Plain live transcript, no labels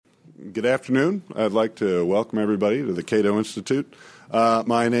Good afternoon. I'd like to welcome everybody to the Cato Institute.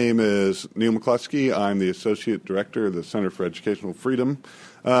 My name is Neil McCluskey. I'm the Associate Director of the Center for Educational Freedom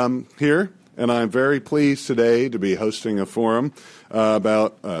here, and I'm very pleased today to be hosting a forum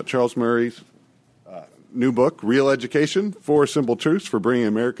about Charles Murray's new book, Real Education, 4 Simple Truths for Bringing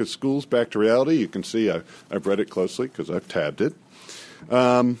America's Schools Back to Reality. You can see I've read it closely because I've tabbed it.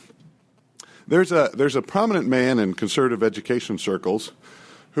 There's a prominent man in conservative education circles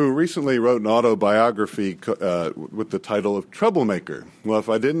who recently wrote an autobiography with the title of Troublemaker. Well, if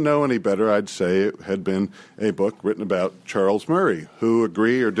I didn't know any better, I'd say it had been a book written about Charles Murray, who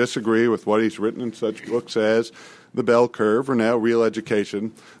agree or disagree with what he's written in such books as The Bell Curve or now Real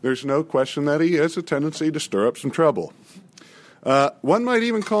Education. There's no question that he has a tendency to stir up some trouble. One might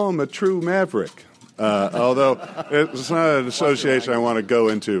even call him a true maverick, although it's not an association I want to go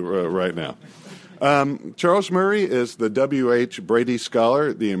into right now. Charles Murray is the W.H. Brady Scholar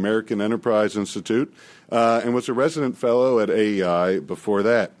at the American Enterprise Institute and was a resident fellow at AEI before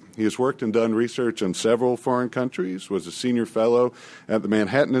that. He has worked and done research in several foreign countries, was a senior fellow at the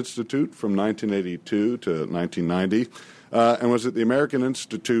Manhattan Institute from 1982 to 1990, and was at the American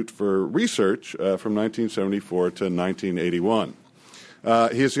Institute for Research from 1974 to 1981.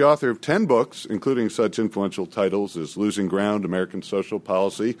 He is the author of 10 books, including such influential titles as Losing Ground, American Social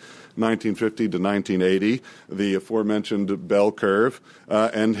Policy, 1950 to 1980, the aforementioned Bell Curve,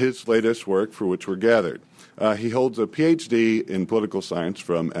 and his latest work, For Which We're Gathered. He holds a Ph.D. in political science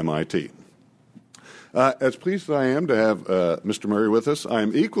from MIT. As pleased as I am to have Mr. Murray with us, I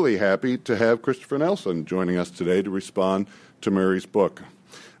am equally happy to have Christopher Nelson joining us today to respond to Murray's book.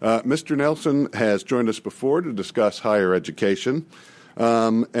 Mr. Nelson has joined us before to discuss higher education.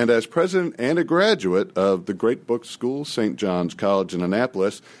 And as president and a graduate of the Great Book School, St. John's College in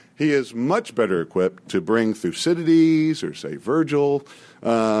Annapolis, he is much better equipped to bring Thucydides or, say, Virgil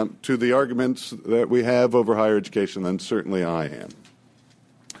to the arguments that we have over higher education than certainly I am.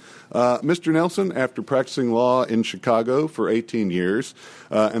 Mr. Nelson, after practicing law in Chicago for 18 years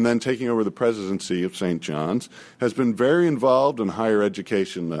and then taking over the presidency of St. John's, has been very involved in higher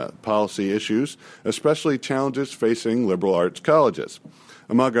education policy issues, especially challenges facing liberal arts colleges.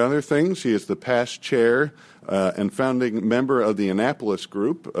 Among other things, he is the past chair and founding member of the Annapolis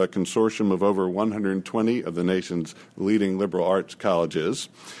Group, a consortium of over 120 of the nation's leading liberal arts colleges.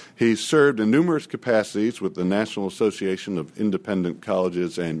 He's served in numerous capacities with the National Association of Independent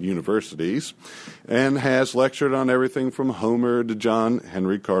Colleges and Universities and has lectured on everything from Homer to John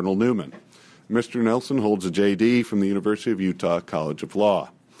Henry Cardinal Newman. Mr. Nelson holds a J.D. from the University of Utah College of Law.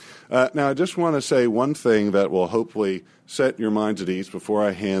 Now, I just want to say one thing that will hopefully set your minds at ease before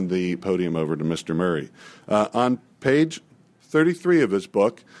I hand the podium over to Mr. Murray. On page 33 of his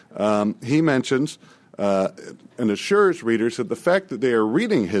book, he mentions and assures readers that the fact that they are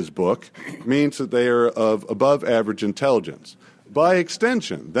reading his book means that they are of above average intelligence. By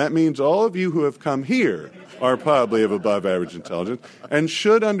extension, that means all of you who have come here are probably of above average intelligence and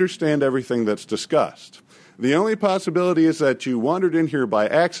should understand everything that's discussed. The only possibility is that you wandered in here by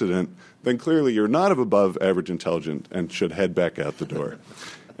accident, then clearly you're not of above average intelligence and should head back out the door.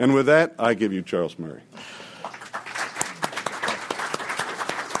 And with that, I give you Charles Murray.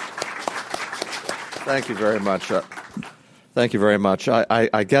 Thank you very much. Thank you very much.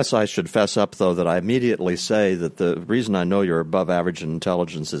 I guess I should fess up, though, that I immediately say that the reason I know you're above average in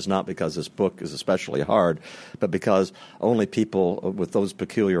intelligence is not because this book is especially hard, but because only people with those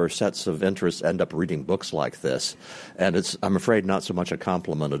peculiar sets of interests end up reading books like this. And it's, I'm afraid, not so much a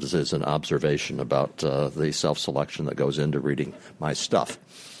compliment as it is an observation about the self-selection that goes into reading my stuff.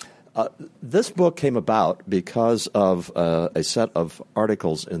 This book came about because of a set of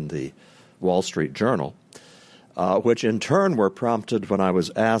articles in the Wall Street Journal, which in turn were prompted when I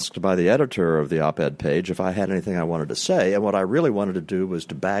was asked by the editor of the op-ed page if I had anything I wanted to say. And what I really wanted to do was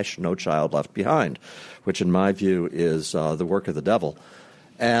to bash No Child Left Behind, which in my view is the work of the devil.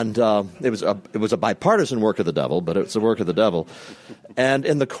 And it was a bipartisan work of the devil, but it's the work of the devil. And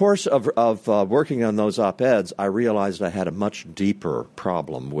in the course of working on those op-eds, I realized I had a much deeper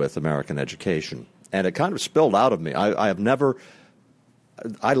problem with American education. And it kind of spilled out of me.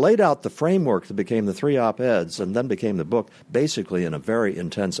 I laid out the framework that became the 3 op-eds and then became the book basically in a very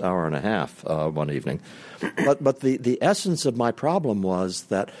intense hour and a half one evening. But the essence of my problem was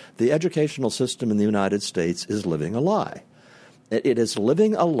that the educational system in the United States is living a lie. It is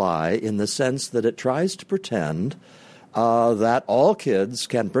living a lie in the sense that it tries to pretend that all kids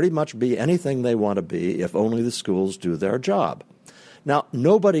can pretty much be anything they want to be if only the schools do their job. Now,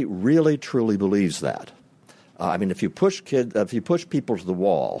 nobody really truly believes that. I mean, if you push people to the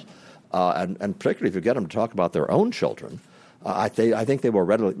wall, and particularly if you get them to talk about their own children, I think they will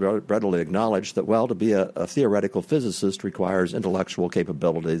readily acknowledge that, well, to be a theoretical physicist requires intellectual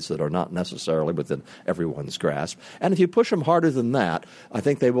capabilities that are not necessarily within everyone's grasp. And if you push them harder than that, I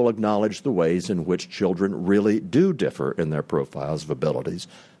think they will acknowledge the ways in which children really do differ in their profiles of abilities.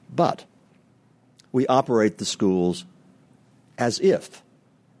 But we operate the schools as if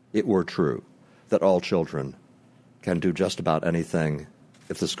it were true that all children can do just about anything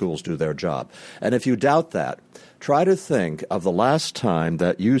if the schools do their job. And if you doubt that, try to think of the last time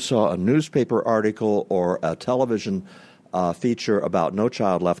that you saw a newspaper article or a television feature about No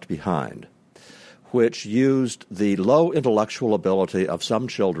Child Left Behind, which used the low intellectual ability of some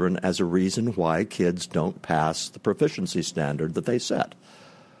children as a reason why kids don't pass the proficiency standard that they set.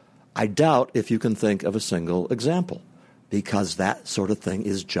 I doubt if you can think of a single example, because that sort of thing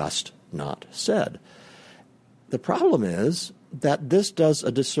is just not said. The problem is that this does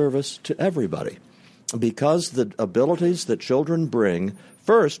a disservice to everybody, because the abilities that children bring,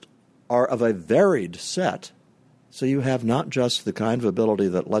 first, are of a varied set. So you have not just the kind of ability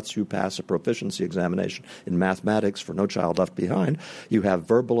that lets you pass a proficiency examination in mathematics for No Child Left Behind. You have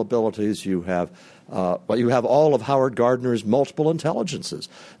verbal abilities. You have all of Howard Gardner's multiple intelligences.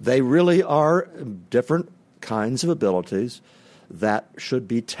 They really are different kinds of abilities that should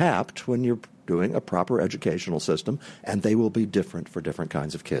be tapped when you're doing a proper educational system, and they will be different for different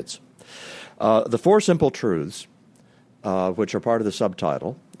kinds of kids. The 4 simple truths, which are part of the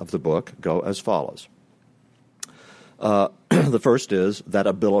subtitle of the book, go as follows. The first is that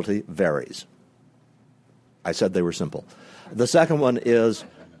ability varies. I said they were simple. The second one is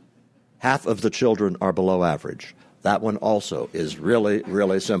half of the children are below average. That one also is really,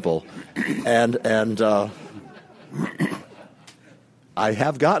 really simple. And I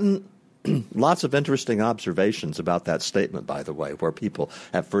have gotten lots of interesting observations about that statement, by the way, where people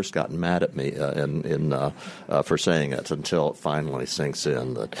have first gotten mad at me for saying it until it finally sinks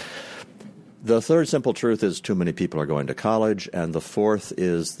in. That the third simple truth is too many people are going to college, and the fourth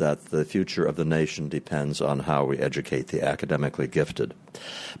is that the future of the nation depends on how we educate the academically gifted.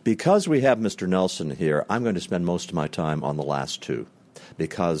 Because we have Mr. Nelson here, I'm going to spend most of my time on the last two,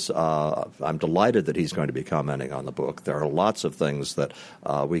 because I'm delighted that he's going to be commenting on the book. There are lots of things that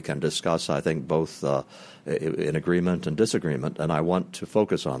we can discuss, I think, both in agreement and disagreement, and I want to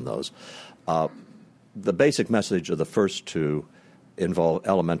focus on those. The basic message of the first two involve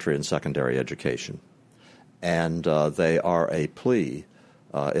elementary and secondary education, and they are a plea,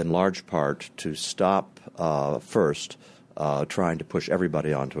 in large part, to stop first trying to push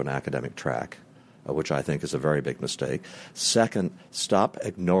everybody onto an academic track, which I think is a very big mistake. Second, stop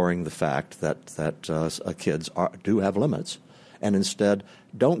ignoring the fact that kids do have limits, and instead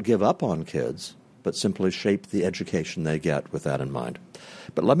don't give up on kids, but simply shape the education they get with that in mind.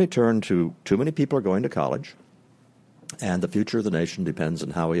 But let me turn to too many people are going to college, and the future of the nation depends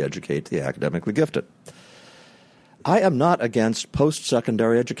on how we educate the academically gifted. I am not against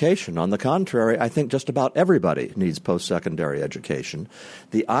post-secondary education. On the contrary, I think just about everybody needs post-secondary education.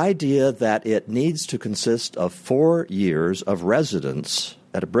 The idea that it needs to consist of 4 years of residence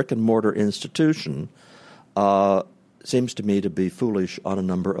at a brick-and-mortar institution seems to me to be foolish on a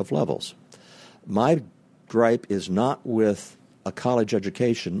number of levels. My gripe is not with a college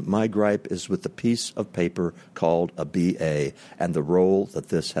education. My gripe is with the piece of paper called a BA and the role that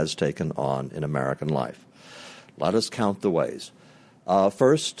this has taken on in American life. Let us count the ways.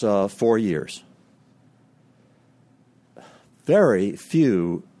 First, 4 years. Very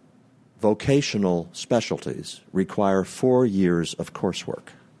few vocational specialties require 4 years of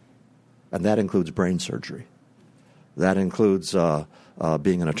coursework, and that includes brain surgery. That includes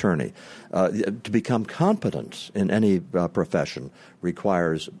being an attorney. To become competent in any profession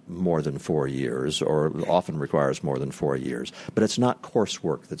requires more than 4 years, or often requires more than 4 years. But it's not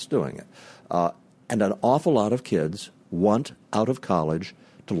coursework that's doing it. And an awful lot of kids want out of college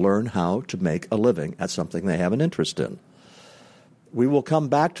to learn how to make a living at something they have an interest in. We will come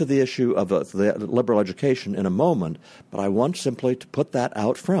back to the issue of the liberal education in a moment, but I want simply to put that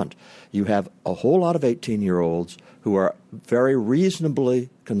out front. You have a whole lot of 18-year-olds who are very reasonably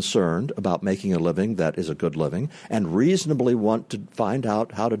concerned about making a living that is a good living and reasonably want to find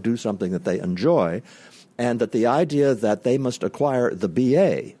out how to do something that they enjoy, and that the idea that they must acquire the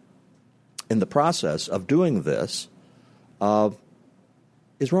BA in the process of doing this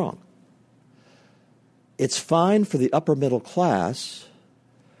is wrong. It's fine for the upper middle class,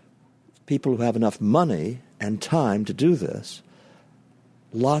 people who have enough money and time to do this.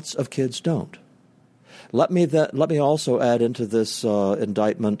 Lots of kids don't. Let me also add into this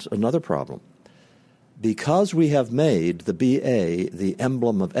indictment another problem. Because we have made the BA the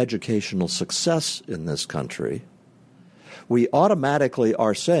emblem of educational success in this country, we automatically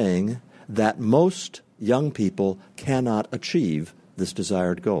are saying that most young people cannot achieve this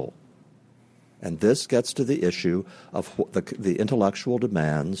desired goal. And this gets to the issue of the intellectual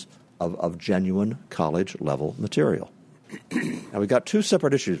demands of genuine college-level material. Now, we've got two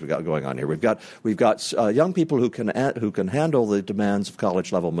separate issues we've got going on here. We've got young people who can handle the demands of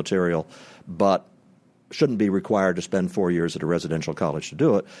college-level material, but shouldn't be required to spend 4 years at a residential college to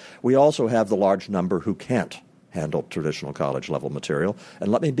do it. We also have the large number who can't handle traditional college-level material,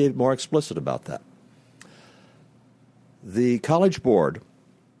 and let me be more explicit about that. The College Board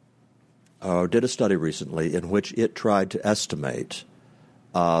did a study recently in which it tried to estimate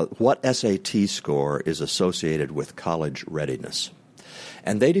what SAT score is associated with college readiness.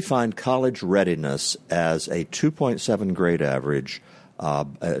 And they defined college readiness as a 2.7 grade average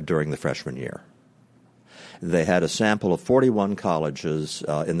during the freshman year. They had a sample of 41 colleges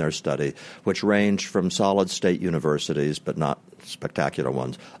in their study, which ranged from solid state universities, but not spectacular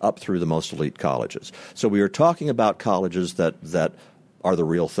ones, up through the most elite colleges. So we are talking about colleges that are the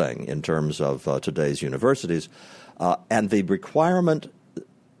real thing in terms of today's universities. And the requirement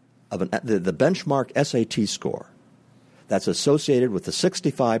of the benchmark SAT score that's associated with the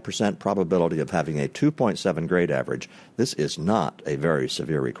 65% probability of having a 2.7 grade average, this is not a very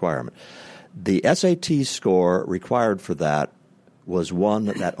severe requirement. The SAT score required for that was one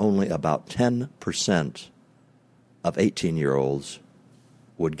that only about 10% of 18-year-olds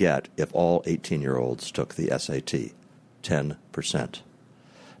would get if all 18-year-olds took the SAT. 10%.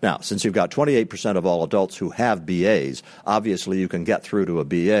 Now, since you've got 28% of all adults who have BAs, obviously you can get through to a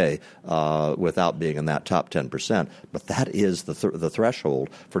BA without being in that top 10%, but that is the threshold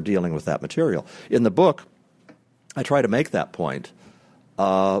for dealing with that material. In the book, I try to make that point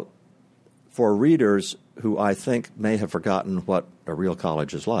for readers who I think may have forgotten what a real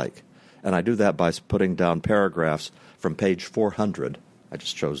college is like. And I do that by putting down paragraphs from page 400, I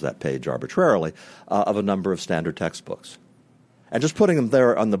just chose that page arbitrarily, of a number of standard textbooks. And just putting them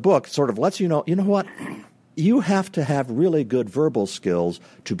there on the book sort of lets you know what? You have to have really good verbal skills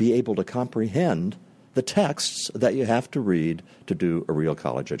to be able to comprehend the texts that you have to read to do a real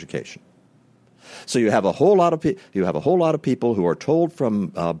college education. So you have a whole lot of people who are told from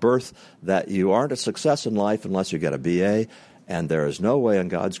birth that you aren't a success in life unless you get a BA, and there is no way on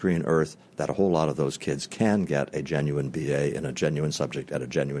God's green earth that a whole lot of those kids can get a genuine BA in a genuine subject at a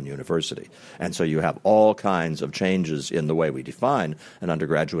genuine university. And so you have all kinds of changes in the way we define an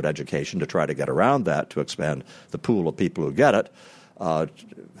undergraduate education to try to get around that, to expand the pool of people who get it.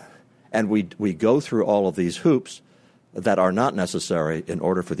 And we go through all of these hoops that are not necessary in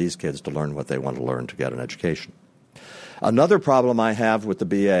order for these kids to learn what they want to learn to get an education. Another problem I have with the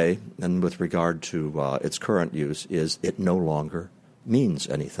BA and with regard to its current use is it no longer means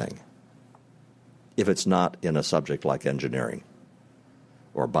anything if it's not in a subject like engineering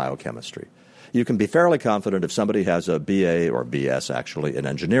or biochemistry. You can be fairly confident if somebody has a BA or BS actually in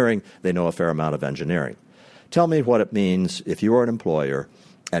engineering, they know a fair amount of engineering. Tell me what it means if you are an employer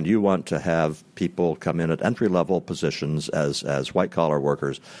and you want to have people come in at entry-level positions as white-collar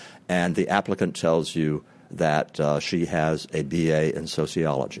workers, and the applicant tells you that she has a BA in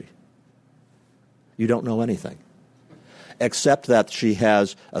sociology. You don't know anything, except that she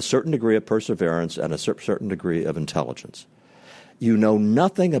has a certain degree of perseverance and a certain degree of intelligence. You know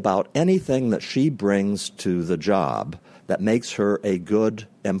nothing about anything that she brings to the job that makes her a good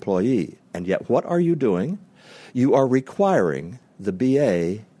employee. And yet what are you doing? You are requiring the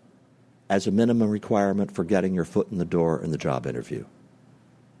BA as a minimum requirement for getting your foot in the door in the job interview,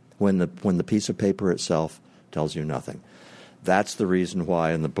 when the piece of paper itself tells you nothing. That's the reason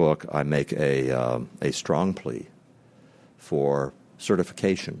why in the book I make a strong plea for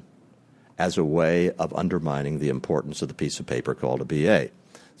certification as a way of undermining the importance of the piece of paper called a BA.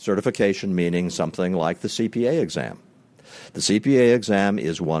 Certification meaning something like the CPA exam. The CPA exam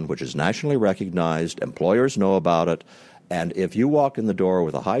is one which is nationally recognized, employers know about it, and if you walk in the door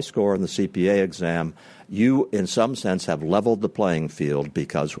with a high score in the CPA exam, you, in some sense, have leveled the playing field,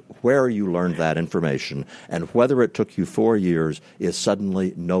 because where you learned that information and whether it took you 4 years is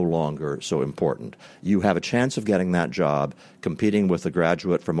suddenly no longer so important. You have a chance of getting that job competing with a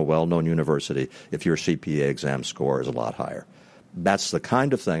graduate from a well-known university if your CPA exam score is a lot higher. That's the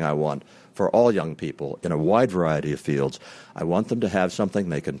kind of thing I want for all young people in a wide variety of fields. I want them to have something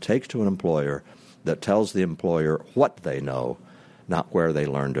they can take to an employer that tells the employer what they know, not where they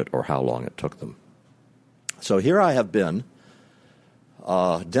learned it or how long it took them. So here I have been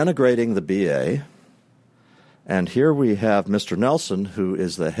denigrating the BA, and here we have Mr. Nelson, who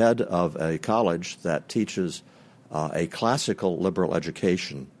is the head of a college that teaches a classical liberal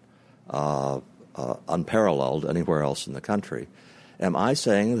education unparalleled anywhere else in the country. Am I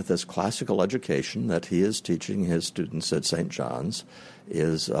saying that this classical education that he is teaching his students at St. John's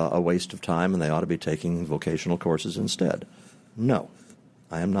is a waste of time and they ought to be taking vocational courses instead? No,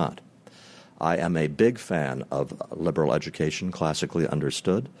 I am not. I am a big fan of liberal education, classically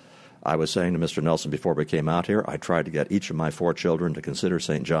understood. I was saying to Mr. Nelson before we came out here, I tried to get each of my 4 children to consider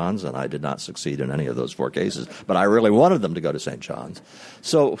St. John's, and I did not succeed in any of those 4 cases. But I really wanted them to go to St. John's.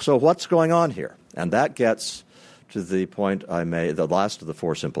 So what's going on here? And that gets to the point I made, the last of the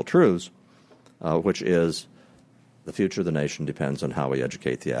 4 simple truths, which is the future of the nation depends on how we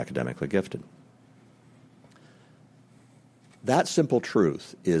educate the academically gifted. That simple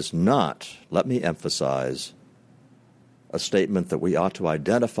truth is not, let me emphasize, a statement that we ought to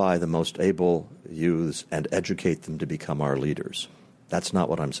identify the most able youths and educate them to become our leaders. That's not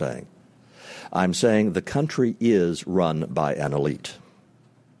what I'm saying. I'm saying the country is run by an elite.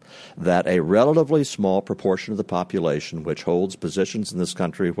 That a relatively small proportion of the population which holds positions in this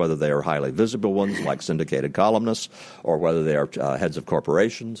country, whether they are highly visible ones like syndicated columnists, or whether they are heads of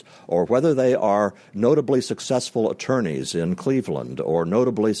corporations, or whether they are notably successful attorneys in Cleveland, or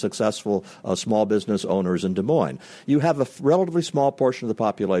notably successful small business owners in Des Moines. You have a relatively small portion of the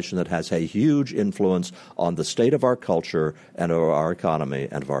population that has a huge influence on the state of our culture and of our economy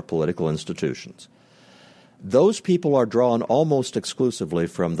and of our political institutions. Those people are drawn almost exclusively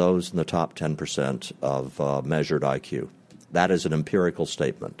from those in the top 10% of measured IQ. That is an empirical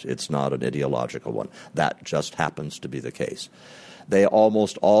statement. It's not an ideological one. That just happens to be the case. They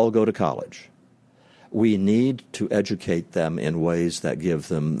almost all go to college. We need to educate them in ways that give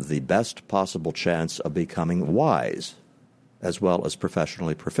them the best possible chance of becoming wise, as well as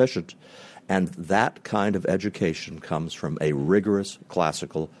professionally proficient. And that kind of education comes from a rigorous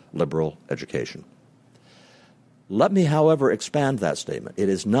classical liberal education. Let me, however, expand that statement. It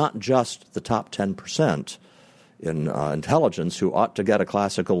is not just the top 10% in intelligence who ought to get a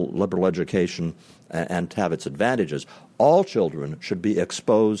classical liberal education and have its advantages. All children should be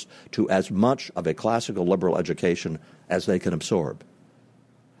exposed to as much of a classical liberal education as they can absorb.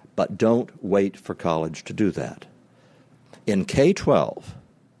 But don't wait for college to do that. In K-12,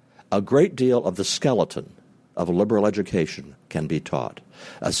 a great deal of the skeleton of a liberal education can be taught.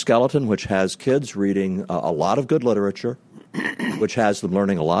 A skeleton which has kids reading a lot of good literature, which has them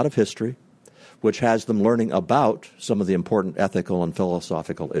learning a lot of history, which has them learning about some of the important ethical and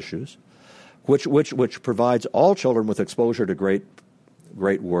philosophical issues, which provides all children with exposure to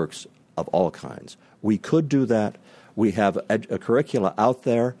great works of all kinds. We could do that. We have a curricula out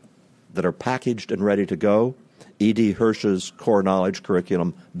there that are packaged and ready to go, E.D. Hirsch's core knowledge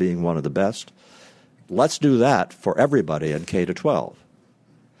curriculum being one of the best. Let's do that for everybody in K-12.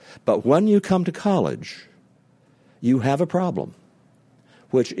 But when you come to college, you have a problem,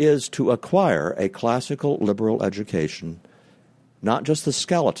 which is to acquire a classical liberal education, not just the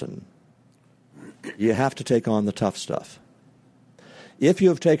skeleton. You have to take on the tough stuff. If you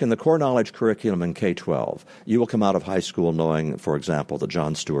have taken the core knowledge curriculum in K-12, you will come out of high school knowing, for example, that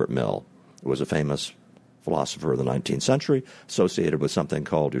John Stuart Mill was a famous philosopher of the 19th century, associated with something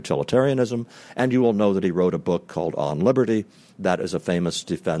called utilitarianism, and you will know that he wrote a book called On Liberty that is a famous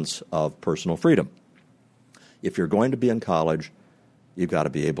defense of personal freedom. If you're going to be in college, you've got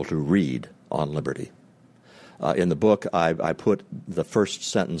to be able to read On Liberty. In the book, I put the first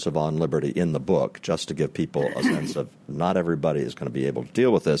sentence of On Liberty in the book just to give people a sense of not everybody is going to be able to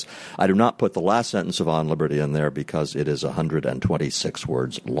deal with this. I do not put the last sentence of On Liberty in there because it is 126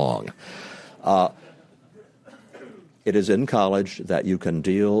 words long. It is in college that you can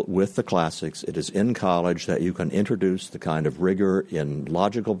deal with the classics. It is in college that you can introduce the kind of rigor in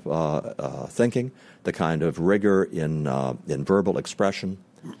logical thinking, the kind of rigor in verbal expression,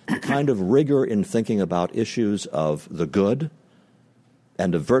 the kind of rigor in thinking about issues of the good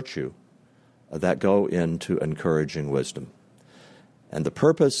and of virtue that go into encouraging wisdom. And the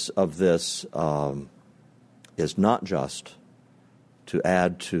purpose of this is not just to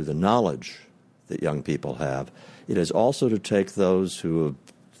add to the knowledge that young people have. It is also to take those who have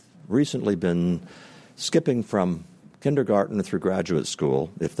recently been skipping from kindergarten through graduate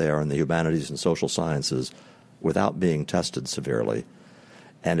school, if they are in the humanities and social sciences, without being tested severely.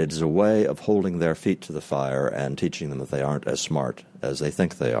 And it is a way of holding their feet to the fire and teaching them that they aren't as smart as they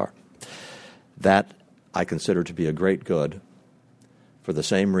think they are. That I consider to be a great good for the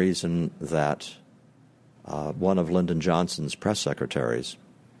same reason that one of Lyndon Johnson's press secretaries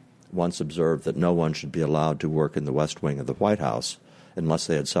once observed that no one should be allowed to work in the West Wing of the White House unless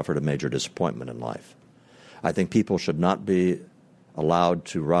they had suffered a major disappointment in life. I think people should not be allowed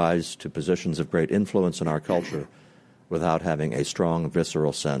to rise to positions of great influence in our culture without having a strong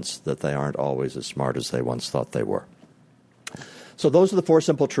visceral sense that they aren't always as smart as they once thought they were. So those are the 4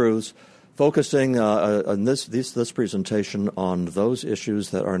 simple truths, focusing on this presentation on those issues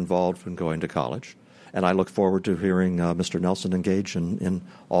that are involved in going to college. And I look forward to hearing Mr. Nelson engage in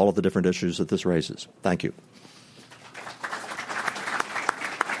all of the different issues that this raises. Thank you.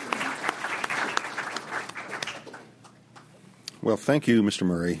 Well, thank you, Mr.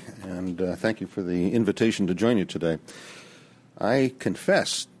 Murray, and thank you for the invitation to join you today. I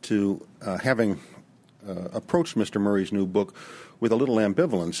confess to having approached Mr. Murray's new book with a little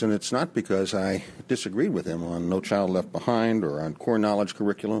ambivalence, and it's not because I disagreed with him on No Child Left Behind or on core knowledge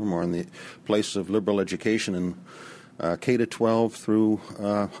curriculum or on the place of liberal education in K-12 through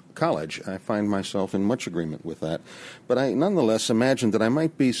college. I find myself in much agreement with that. But I nonetheless imagined that I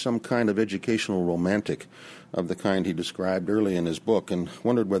might be some kind of educational romantic of the kind he described early in his book, and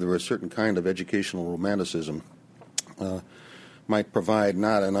wondered whether a certain kind of educational romanticism might provide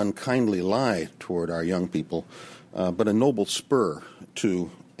not an unkindly lie toward our young people, but a noble spur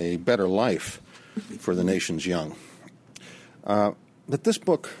to a better life for the nation's young. But this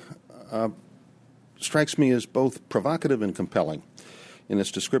book strikes me as both provocative and compelling in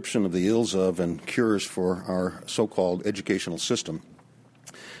its description of the ills of and cures for our so-called educational system.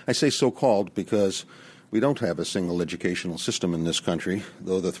 I say so-called because we don't have a single educational system in this country,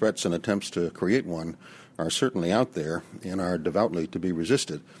 though the threats and attempts to create one are certainly out there and are devoutly to be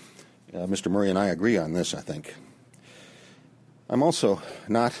resisted. Mr. Murray and I agree on this, I think. I'm also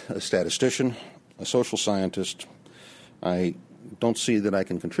not a statistician, a social scientist. I don't see that I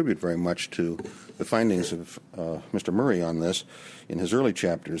can contribute very much to the findings of Mr. Murray on this in his early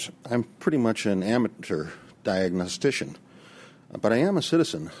chapters. I'm pretty much an amateur diagnostician, but I am a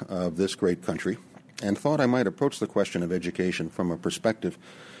citizen of this great country and thought I might approach the question of education from a perspective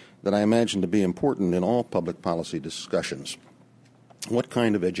that I imagine to be important in all public policy discussions. What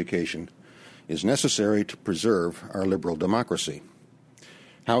kind of education is necessary to preserve our liberal democracy?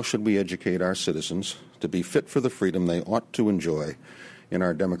 How should we educate our citizens to be fit for the freedom they ought to enjoy in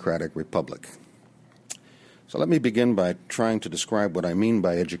our democratic republic? So let me begin by trying to describe what I mean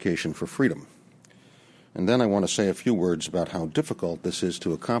by education for freedom. And then I want to say a few words about how difficult this is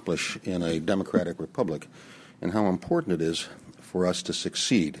to accomplish in a democratic republic and how important it is for us to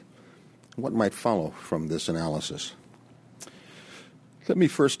succeed. What might follow from this analysis? Let me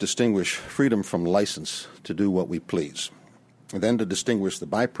first distinguish freedom from license to do what we please, and then to distinguish the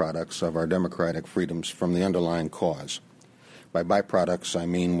byproducts of our democratic freedoms from the underlying cause. By byproducts, I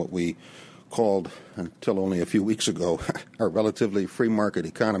mean what we called, until only a few weeks ago, our relatively free market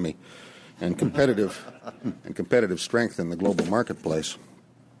economy and competitive strength in the global marketplace.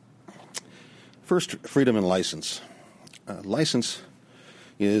 First, freedom and license. License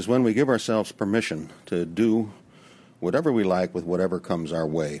is when we give ourselves permission to do whatever we like with whatever comes our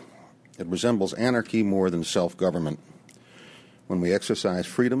way. It resembles anarchy more than self-government. When we exercise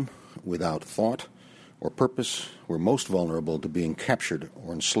freedom without thought or purpose, we're most vulnerable to being captured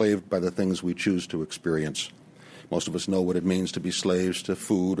or enslaved by the things we choose to experience. Most of us know what it means to be slaves to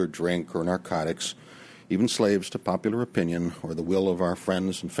food or drink or narcotics, even slaves to popular opinion or the will of our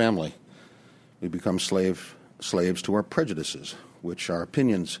friends and family. We become slaves to our prejudices, which our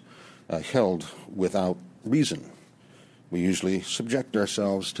opinions held without reason. We usually subject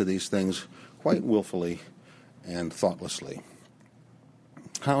ourselves to these things quite willfully and thoughtlessly.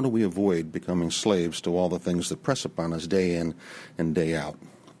 How do we avoid becoming slaves to all the things that press upon us day in and day out?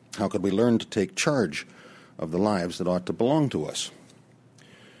 How could we learn to take charge of the lives that ought to belong to us?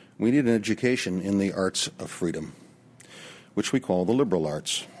 We need an education in the arts of freedom, which we call the liberal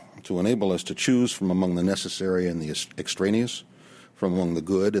arts, to enable us to choose from among the necessary and the extraneous, from among the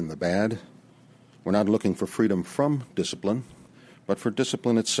good and the bad. We're not looking for freedom from discipline, but for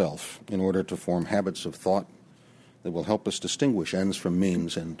discipline itself, in order to form habits of thought that will help us distinguish ends from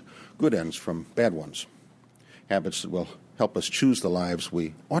means and good ends from bad ones. Habits that will help us choose the lives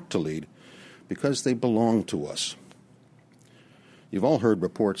we ought to lead because they belong to us. You've all heard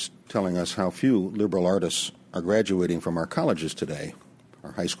reports telling us how few liberal artists are graduating from our colleges today,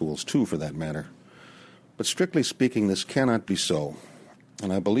 our high schools too, for that matter. But strictly speaking, this cannot be so.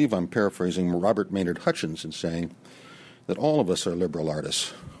 And I believe I'm paraphrasing Robert Maynard Hutchins in saying that all of us are liberal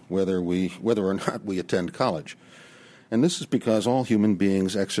artists, whether or not we attend college. And this is because all human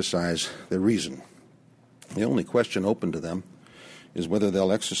beings exercise their reason. The only question open to them is whether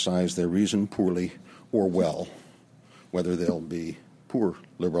they'll exercise their reason poorly or well, whether they'll be poor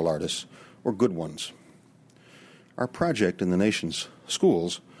liberal artists or good ones. Our project in the nation's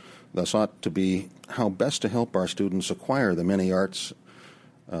schools thus ought to be how best to help our students acquire the many arts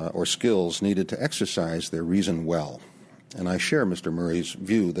or skills needed to exercise their reason well. and I share Mr. Murray's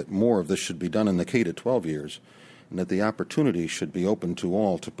view that more of this should be done in the K to 12 years, and that the opportunity should be open to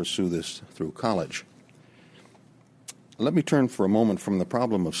all to pursue this through college. Let me turn for a moment from the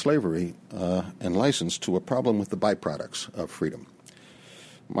problem of slavery and license to a problem with the byproducts of freedom.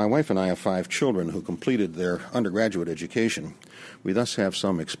 My wife and I have 5 children who completed their undergraduate education. We thus have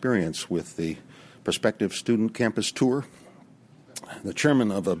some experience with the prospective student campus tour. The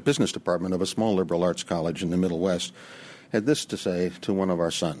chairman of a business department of a small liberal arts college in the Middle West had this to say to one of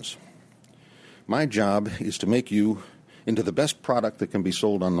our sons: "My job is to make you into the best product that can be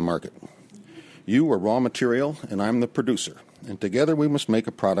sold on the market. You are raw material, and I'm the producer, and together we must make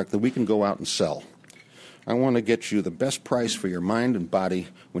a product that we can go out and sell. I want to get you the best price for your mind and body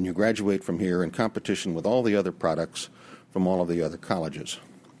when you graduate from here in competition with all the other products from all of the other colleges."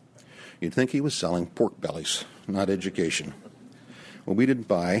 You'd think he was selling pork bellies, not education. Well, we didn't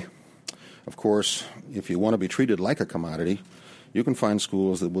buy. Of course, if you want to be treated like a commodity, you can find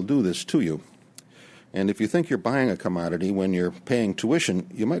schools that will do this to you. And if you think you're buying a commodity when you're paying tuition,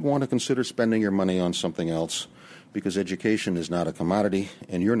 you might want to consider spending your money on something else, because education is not a commodity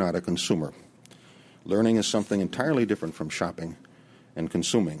and you're not a consumer. Learning is something entirely different from shopping and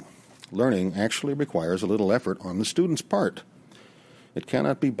consuming. Learning actually requires a little effort on the student's part. It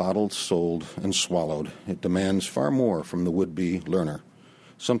cannot be bottled, sold, and swallowed. It demands far more from the would-be learner,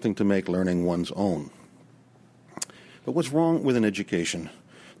 something to make learning one's own. But what's wrong with an education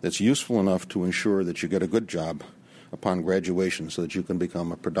that's useful enough to ensure that you get a good job upon graduation so that you can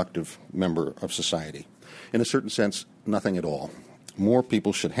become a productive member of society? In a certain sense, nothing at all. More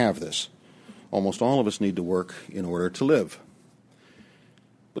people should have this. Almost all of us need to work in order to live.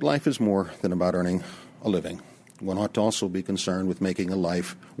 But life is more than about earning a living. One ought to also be concerned with making a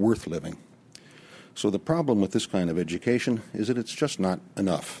life worth living. So the problem with this kind of education is that it's just not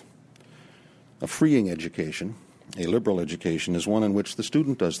enough. A freeing education, a liberal education, is one in which the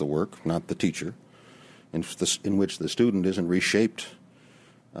student does the work, not the teacher, in which the student isn't reshaped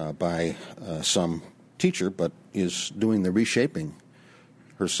by some teacher, but is doing the reshaping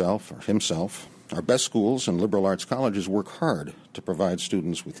herself or himself. Our best schools and liberal arts colleges work hard to provide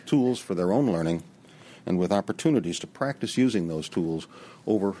students with tools for their own learning and with opportunities to practice using those tools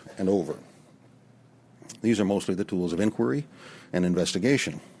over and over. These are mostly the tools of inquiry and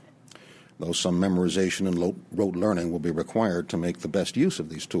investigation, though some memorization and rote learning will be required to make the best use of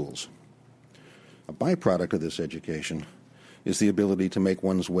these tools. A byproduct of this education is the ability to make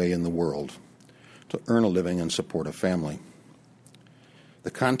one's way in the world, to earn a living and support a family. The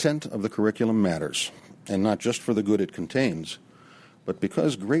content of the curriculum matters, and not just for the good it contains, but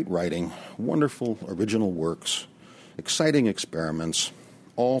because great writing, wonderful original works, exciting experiments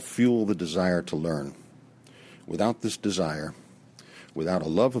all fuel the desire to learn. Without this desire, without a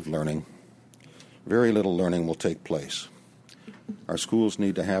love of learning, very little learning will take place. Our schools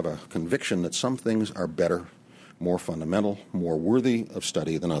need to have a conviction that some things are better, more fundamental, more worthy of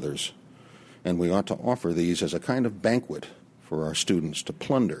study than others, and we ought to offer these as a kind of banquet for our students to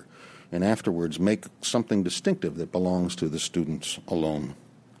plunder and afterwards make something distinctive that belongs to the students alone.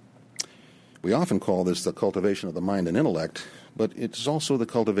 We often call this the cultivation of the mind and intellect, but it's also the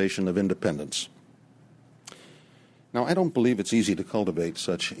cultivation of independence. Now, I don't believe it's easy to cultivate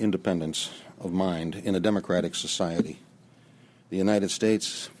such independence of mind in a democratic society. The United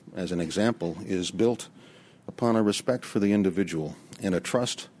States, as an example, is built upon a respect for the individual and a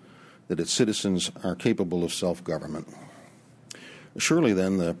trust that its citizens are capable of self-government. Surely,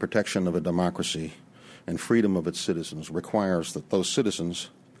 then, the protection of a democracy and freedom of its citizens requires that those citizens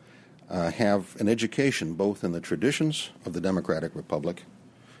have an education both in the traditions of the democratic republic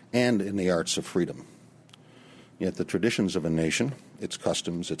and in the arts of freedom. Yet the traditions of a nation, its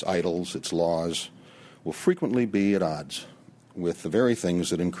customs, its idols, its laws, will frequently be at odds with the very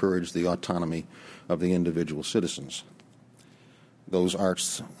things that encourage the autonomy of the individual citizens. Those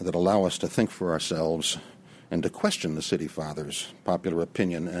arts that allow us to think for ourselves and to question the city fathers, popular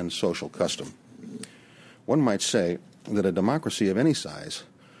opinion, and social custom. One might say that a democracy of any size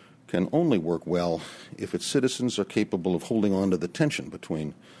can only work well if its citizens are capable of holding on to the tension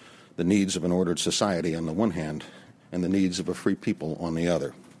between the needs of an ordered society on the one hand and the needs of a free people on the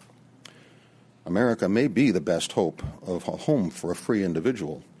other. America may be the best hope of a home for a free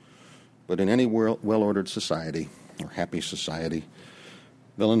individual, but in any well-ordered society or happy society,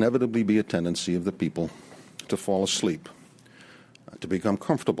 there'll inevitably be a tendency of the people to fall asleep, to become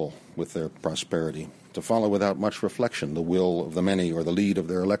comfortable with their prosperity, to follow without much reflection the will of the many or the lead of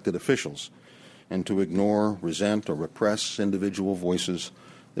their elected officials, and to ignore, resent, or repress individual voices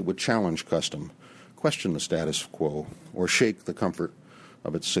that would challenge custom, question the status quo, or shake the comfort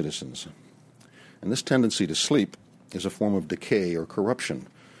of its citizens. And this tendency to sleep is a form of decay or corruption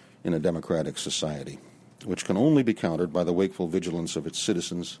in a democratic society, which can only be countered by the wakeful vigilance of its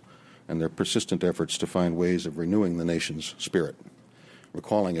citizens and their persistent efforts to find ways of renewing the nation's spirit,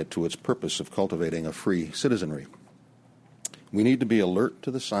 recalling it to its purpose of cultivating a free citizenry. We need to be alert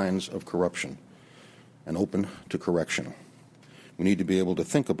to the signs of corruption and open to correction. We need to be able to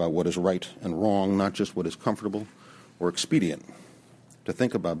think about what is right and wrong, not just what is comfortable or expedient. To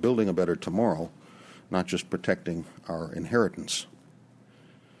think about building a better tomorrow, not just protecting our inheritance.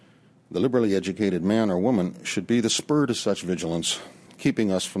 The liberally educated man or woman should be the spur to such vigilance,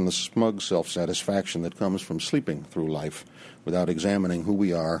 keeping us from the smug self-satisfaction that comes from sleeping through life without examining who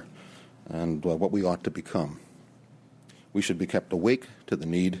we are and what we ought to become. We should be kept awake to the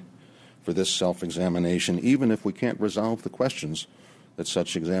need for this self-examination, even if we can't resolve the questions that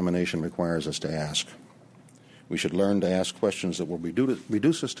such examination requires us to ask. We should learn to ask questions that will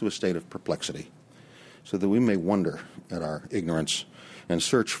reduce us to a state of perplexity, so that we may wonder at our ignorance and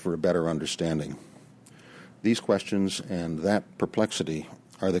search for a better understanding. These questions and that perplexity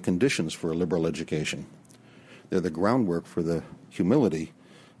are the conditions for a liberal education. They're the groundwork for the humility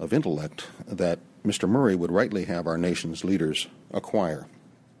of intellect that Mr. Murray would rightly have our nation's leaders acquire.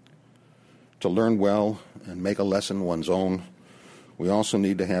 To learn well and make a lesson one's own, we also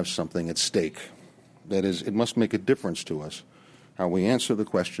need to have something at stake. That is, it must make a difference to us how we answer the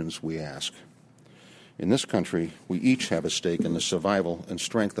questions we ask. In this country, we each have a stake in the survival and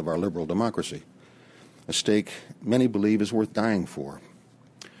strength of our liberal democracy, a stake many believe is worth dying for.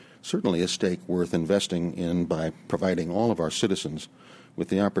 Certainly a stake worth investing in by providing all of our citizens with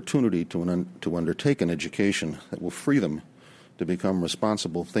the opportunity to undertake an education that will free them to become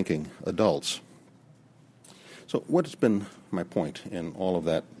responsible thinking adults. So what has been my point in all of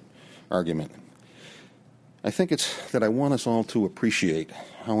that argument? I think it's that I want us all to appreciate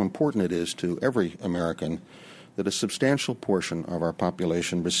how important it is to every American that a substantial portion of our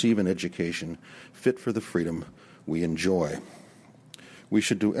population receive an education fit for the freedom we enjoy. We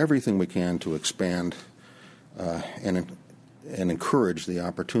should do everything we can to expand and encourage the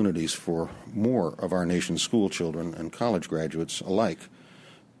opportunities for more of our nation's school children and college graduates alike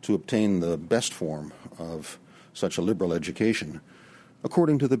to obtain the best form of such a liberal education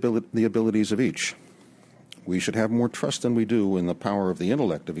according to the abilities of each. We should have more trust than we do in the power of the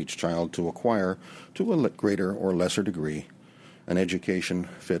intellect of each child to acquire, to a greater or lesser degree, an education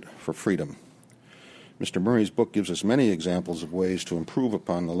fit for freedom. Mr. Murray's book gives us many examples of ways to improve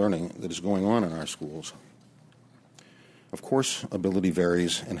upon the learning that is going on in our schools. Of course, ability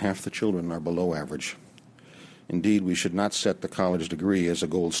varies, and half the children are below average. Indeed, we should not set the college degree as a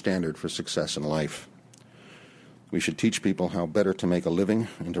gold standard for success in life. We should teach people how better to make a living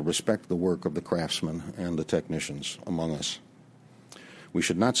and to respect the work of the craftsmen and the technicians among us. We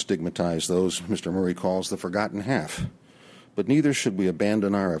should not stigmatize those Mr. Murray calls the forgotten half, but neither should we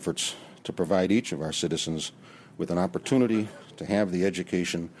abandon our efforts to provide each of our citizens with an opportunity to have the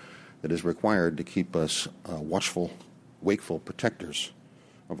education that is required to keep us watchful, wakeful protectors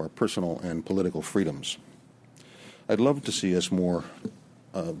of our personal and political freedoms. I'd love to see us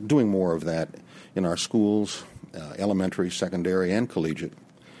doing more of that in our schools, elementary, secondary, and collegiate,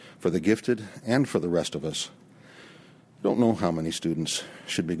 for the gifted and for the rest of us. I don't know how many students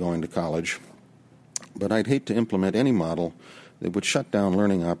should be going to college, but I'd hate to implement any model that would shut down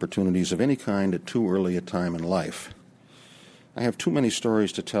learning opportunities of any kind at too early a time in life. I have too many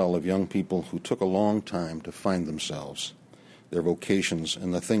stories to tell of young people who took a long time to find themselves, their vocations,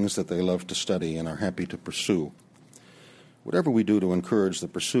 and the things that they love to study and are happy to pursue. Whatever we do to encourage the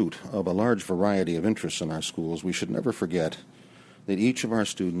pursuit of a large variety of interests in our schools, we should never forget that each of our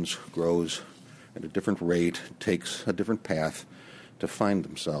students grows at a different rate, takes a different path to find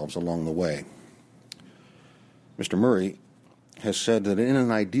themselves along the way. Mr. Murray has said that in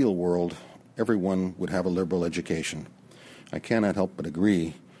an ideal world, everyone would have a liberal education. I cannot help but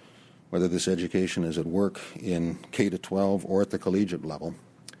agree, whether this education is at work in K-12 or at the collegiate level.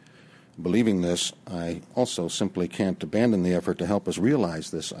 Believing this, I also simply can't abandon the effort to help us realize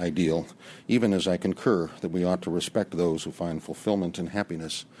this ideal, even as I concur that we ought to respect those who find fulfillment and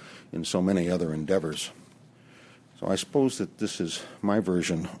happiness in so many other endeavors. So I suppose that this is my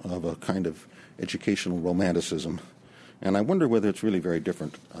version of a kind of educational romanticism, and I wonder whether it's really very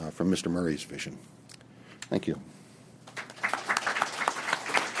different from Mr. Murray's vision. Thank you.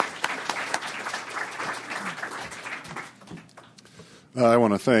 I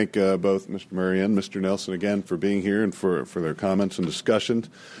want to thank both Mr. Murray and Mr. Nelson again for being here and for their comments and discussion.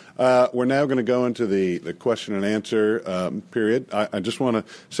 We're now going to go into the question and answer period. I just want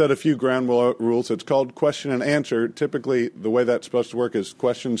to set a few ground rules. It's called question and answer. Typically, the way that's supposed to work is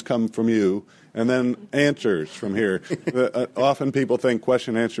questions come from you, and then answers from here. Often people think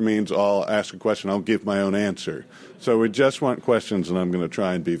question and answer means I'll ask a question, I'll give my own answer. So we just want questions, and I'm going to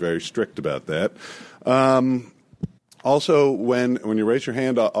try and be very strict about that. Also, when you raise your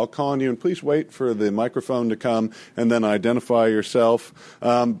hand, I'll call on you, and please wait for the microphone to come and then identify yourself.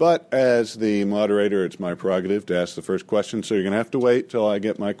 But as the moderator, it's my prerogative to ask the first question, so you're going to have to wait till I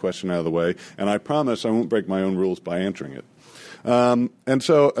get my question out of the way, and I promise I won't break my own rules by answering it. And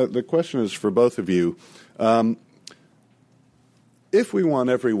so the question is for both of you. If we want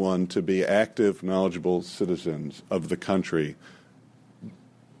everyone to be active, knowledgeable citizens of the country,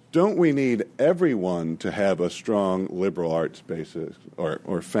 don't we need everyone to have a strong liberal arts basis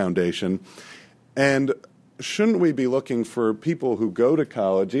or foundation? And shouldn't we be looking for people who go to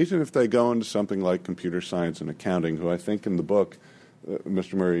college, even if they go into something like computer science and accounting, who I think in the book,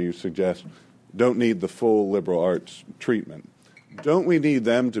 Mr. Murray, you suggest, don't need the full liberal arts treatment? Don't we need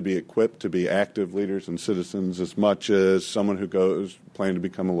them to be equipped to be active leaders and citizens as much as someone who goes planning to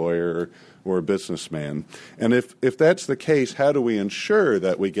become a lawyer or a businessman? And if that's the case, how do we ensure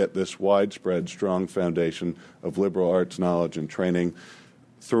that we get this widespread, strong foundation of liberal arts knowledge and training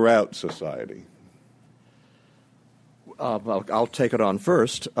throughout society? I'll take it on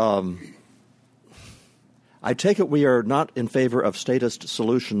first. I take it we are not in favor of statist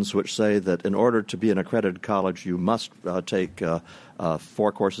solutions which say that in order to be an accredited college, you must take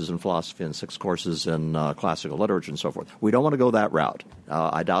 4 courses in philosophy and 6 courses in classical literature and so forth. We don't want to go that route.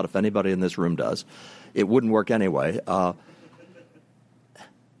 I doubt if anybody in this room does. It wouldn't work anyway.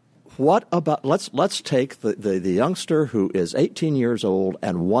 What about let's take the youngster who is 18 years old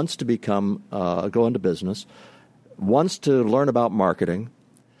and wants to go into business, wants to learn about marketing,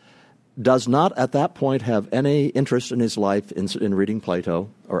 does not at that point have any interest in his life in reading Plato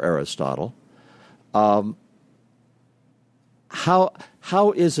or Aristotle.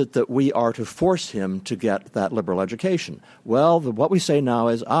 How is it that we are to force him to get that liberal education? Well, what we say now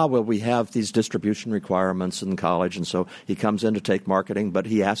is, we have these distribution requirements in college, and so he comes in to take marketing, but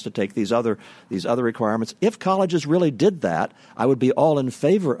he has to take these other requirements. If colleges really did that, I would be all in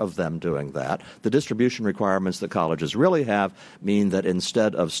favor of them doing that. The distribution requirements that colleges really have mean that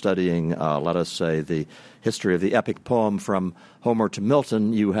instead of studying, let us say, the history of the epic poem from Homer to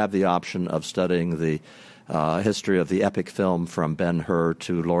Milton, you have the option of studying the history of the epic film from Ben-Hur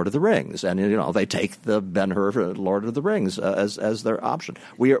to Lord of the Rings, and they take the Ben-Hur Lord of the Rings as their option.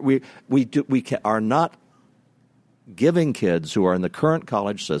 We are not giving kids who are in the current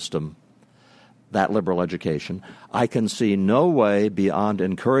college system that liberal education. I can see no way beyond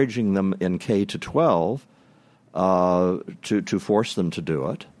encouraging them in K to 12 to force them to do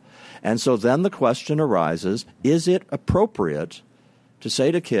it, and so then the question arises: is it appropriate to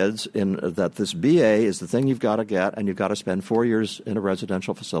say to kids that this BA is the thing you've got to get, and you've got to spend 4 years in a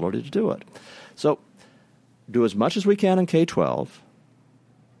residential facility to do it? So do as much as we can in K-12,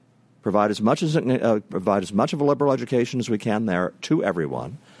 provide as much of a liberal education as we can there to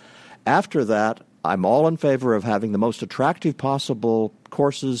everyone. After that, I'm all in favor of having the most attractive possible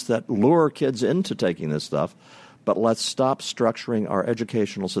courses that lure kids into taking this stuff, but let's stop structuring our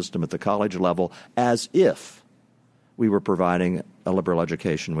educational system at the college level as if we were providing a liberal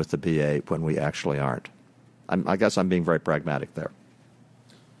education with the BA when we actually aren't. I guess I'm being very pragmatic there.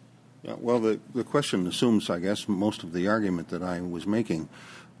 Yeah, well, the question assumes, I guess, most of the argument that I was making.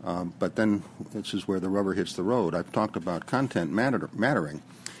 But then this is where the rubber hits the road. I've talked about content mattering.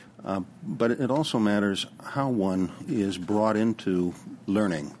 But it also matters how one is brought into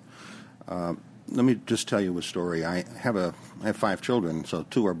learning. Let me just tell you a story. I have 5 children, so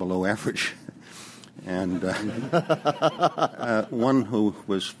 2 are below average. And one who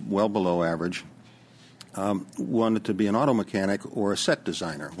was well below average wanted to be an auto mechanic or a set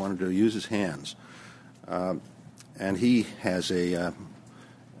designer, wanted to use his hands. And he has an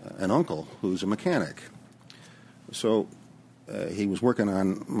uncle who's a mechanic. So he was working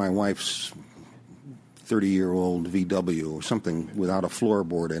on my wife's 30-year-old VW or something without a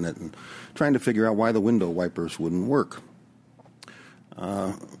floorboard in it and trying to figure out why the window wipers wouldn't work.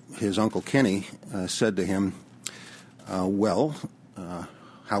 His Uncle Kenny said to him, how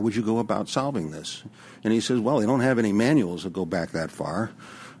would you go about solving this? And he says, well, they don't have any manuals that go back that far.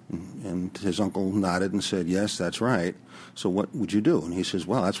 And his uncle nodded and said, yes, that's right. So what would you do? And he says,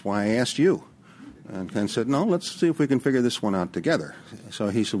 well, that's why I asked you. And Ken said, no, let's see if we can figure this one out together. So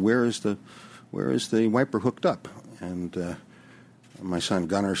he said, where is the wiper hooked up? And My son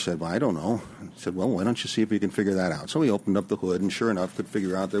Gunnar said, well, I don't know. I said, well, why don't you see if you can figure that out? So he opened up the hood and sure enough could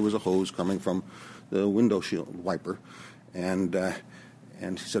figure out there was a hose coming from the windshield wiper. And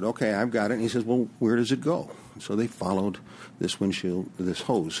he said, okay, I've got it. And he says, well, where does it go? So they followed this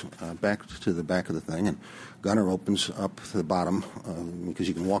hose back to the back of the thing. And Gunnar opens up the bottom because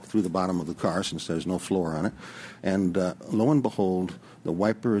you can walk through the bottom of the car since there's no floor on it. And lo and behold, the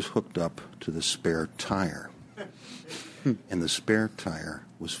wiper is hooked up to the spare tire. And the spare tire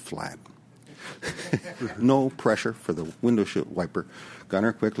was flat. No pressure for the windshield wiper.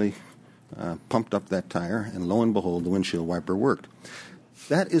 Gunnar quickly pumped up that tire, and lo and behold, the windshield wiper worked.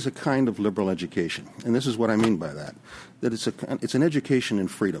 That is a kind of liberal education, and this is what I mean by that. That it's an education in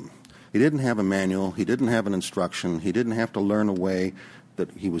freedom. He didn't have a manual. He didn't have an instruction. He didn't have to learn a way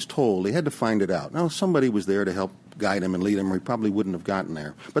that he was told. He had to find it out. Now, somebody was there to help guide him and lead him, or he probably wouldn't have gotten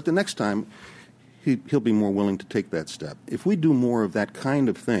there. But the next time, he'll be more willing to take that step. If we do more of that kind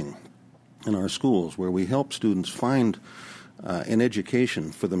of thing in our schools, where we help students find an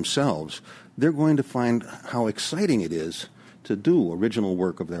education for themselves, they're going to find how exciting it is to do original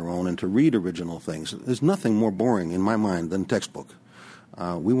work of their own and to read original things. There's nothing more boring in my mind than textbook.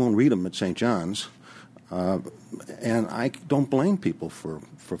 We won't read them at St. John's, and I don't blame people for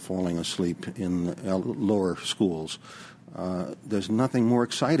falling asleep in lower schools. There's nothing more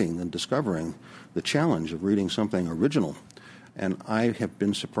exciting than discovering the challenge of reading something original. And I have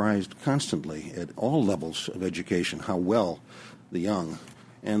been surprised constantly at all levels of education how well the young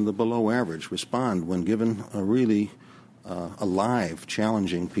and the below average respond when given a really alive,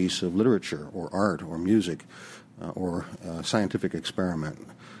 challenging piece of literature or art or music or scientific experiment.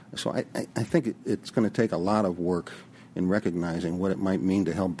 So I think it's going to take a lot of work in recognizing what it might mean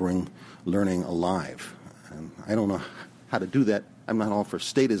to help bring learning alive. And I don't know how to do that. I'm not all for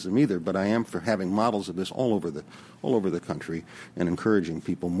statism either, but I am for having models of this all over the country and encouraging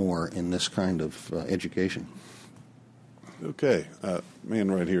people more in this kind of education. Okay. Man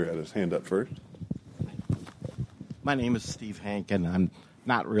right here had his hand up first. My name is Steve Hank, and I'm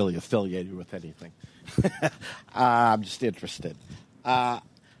not really affiliated with anything. I'm just interested. I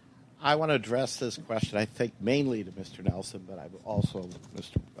want to address this question, I think, mainly to Mr. Nelson, but also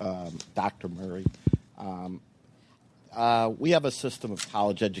Dr. Murray. We have a system of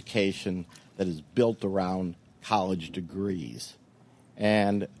college education that is built around college degrees.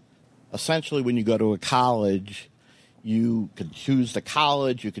 And essentially, when you go to a college, you could choose the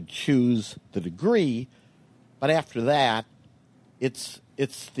college, you could choose the degree, but after that, it's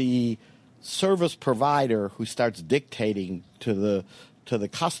the service provider who starts dictating to the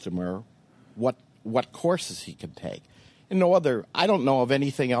customer what courses he can take. And I don't know of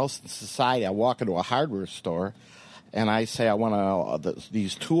anything else in society. I walk into a hardware store and I say, I want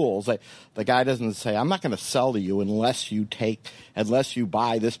these tools. The guy doesn't say, I'm not going to sell to you unless you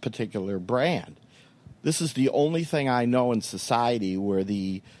buy this particular brand. This is the only thing I know in society where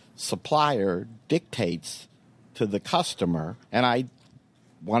the supplier dictates to the customer. And I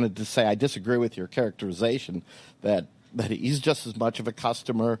wanted to say I disagree with your characterization that he's just as much of a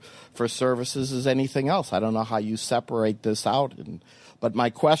customer for services as anything else. I don't know how you separate this out. But my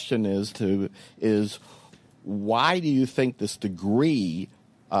question is why do you think this degree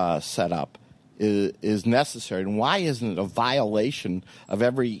setup is necessary, and why isn't it a violation of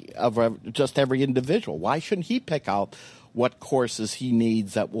every individual? Why shouldn't he pick out what courses he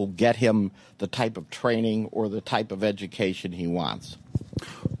needs that will get him the type of training or the type of education he wants?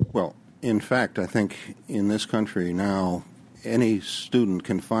 Well, in fact, I think in this country now, any student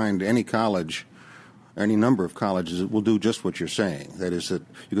can find any college, any number of colleges that will do just what you're saying. That is that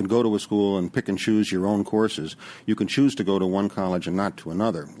you can go to a school and pick and choose your own courses. You can choose to go to one college and not to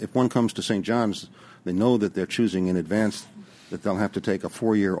another. If one comes to St. John's, they know that they're choosing in advance that they'll have to take a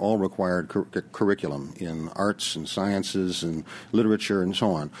 4-year all-required curriculum in arts and sciences and literature and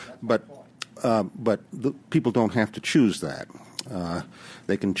so on. But the people don't have to choose that.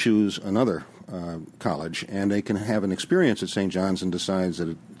 They can choose another college, and they can have an experience at St. John's and decides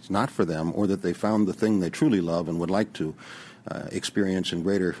that it's not for them, or that they found the thing they truly love and would like to experience in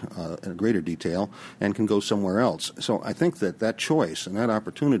greater detail, and can go somewhere else. So I think that choice and that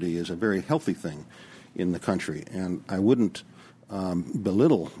opportunity is a very healthy thing in the country, and I wouldn't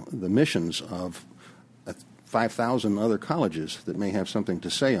belittle the missions of 5,000 other colleges that may have something to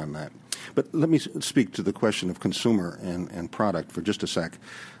say on that. But let me speak to the question of consumer and product for just a sec.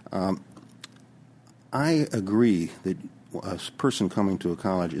 I agree that a person coming to a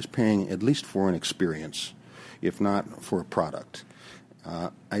college is paying at least for an experience, if not for a product.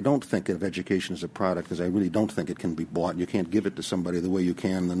 I don't think of education as a product because I really don't think it can be bought. You can't give it to somebody the way you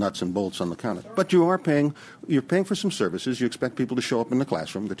can the nuts and bolts on the counter. But you're paying for some services. You expect people to show up in the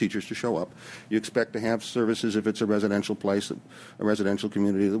classroom, the teachers to show up. You expect to have services if it's a residential place, a residential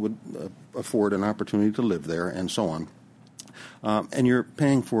community that would afford an opportunity to live there, and so on. And you're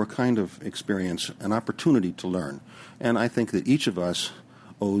paying for a kind of experience, an opportunity to learn. And I think that each of us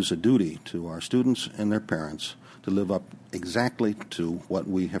owes a duty to our students and their parents to live up exactly to what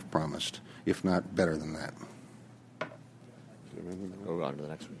we have promised, if not better than that. Go on to the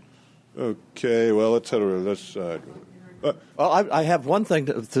next one. Okay, well, let's Well, I have one thing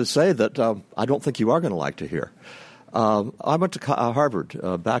to say that I don't think you are going to like to hear. I went to Harvard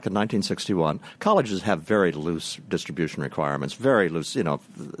back in 1961. Colleges have very loose distribution requirements, very loose.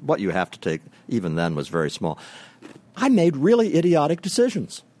 What you have to take even then was very small. I made really idiotic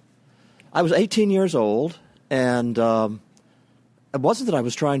decisions. I was 18 years old, and it wasn't that I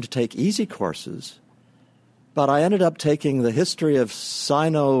was trying to take easy courses, but I ended up taking the history of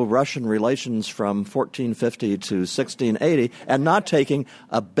Sino-Russian relations from 1450 to 1680 and not taking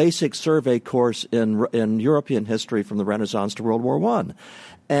a basic survey course in European history from the Renaissance to World War I.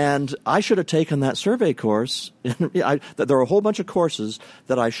 And I should have taken that survey course. There are a whole bunch of courses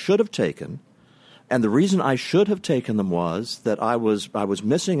that I should have taken. And the reason I should have taken them was that I was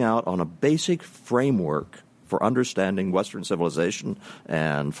missing out on a basic framework for understanding Western civilization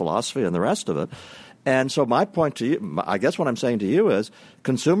and philosophy and the rest of it. And so my point to you, I guess what I'm saying to you is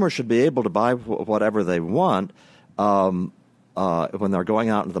consumers should be able to buy whatever they want when they're going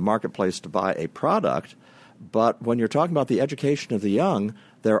out into the marketplace to buy a product. But when you're talking about the education of the young,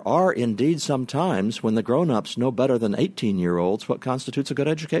 there are indeed some times when the grown-ups know better than 18-year-olds what constitutes a good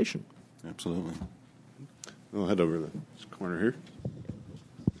education. Absolutely. We'll head over to this corner here.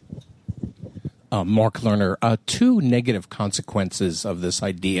 Mark Lerner, two negative consequences of this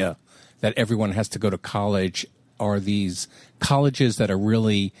idea that everyone has to go to college are these colleges that are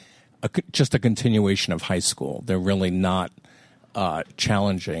really just a continuation of high school. They're really not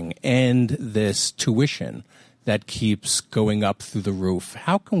challenging. And this tuition that keeps going up through the roof.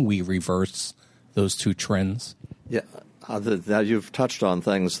 How can we reverse those two trends? Yeah, you've touched on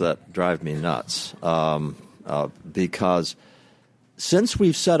things that drive me nuts because since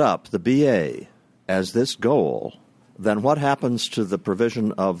we've set up the BA as this goal, then what happens to the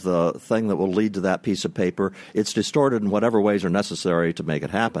provision of the thing that will lead to that piece of paper? It's distorted in whatever ways are necessary to make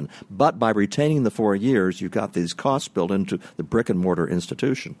it happen. But by retaining the 4 years, you've got these costs built into the brick-and-mortar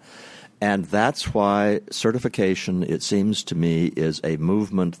institution. And that's why certification, it seems to me, is a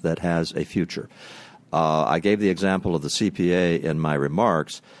movement that has a future. I gave the example of the CPA in my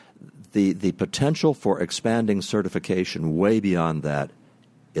remarks. The potential for expanding certification way beyond that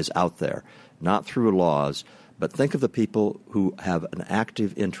is out there, not through laws, but think of the people who have an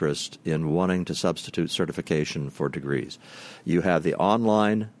active interest in wanting to substitute certification for degrees. You have the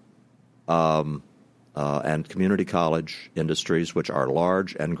online and community college industries, which are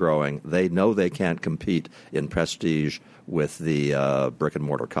large and growing. They know they can't compete in prestige with the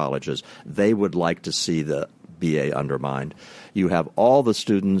brick-and-mortar colleges. They would like to see the BA undermined. You have all the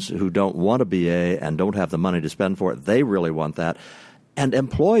students who don't want a BA and don't have the money to spend for it. They really want that. And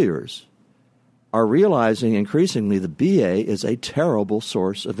employers are realizing increasingly the BA is a terrible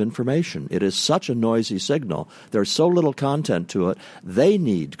source of information. It is such a noisy signal. There's so little content to it. They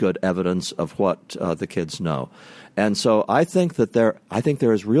need good evidence of what the kids know. And so I think there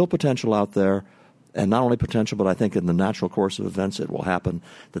is real potential out there, and not only potential, but I think in the natural course of events it will happen,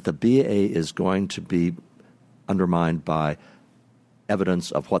 that the BA is going to be undermined by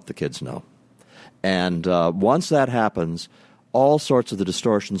evidence of what the kids know. And once that happens, all sorts of the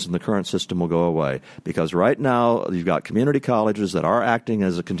distortions in the current system will go away, because right now you've got community colleges that are acting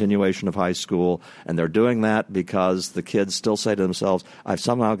as a continuation of high school, and they're doing that because the kids still say to themselves, I've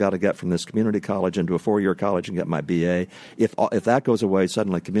somehow got to get from this community college into a 4-year college and get my BA. If that goes away,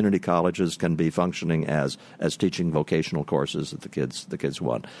 suddenly community colleges can be functioning as teaching vocational courses that the kids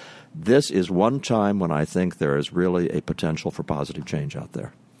want. This is one time when I think there is really a potential for positive change out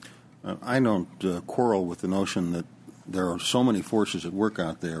there. I don't quarrel with the notion that there are so many forces at work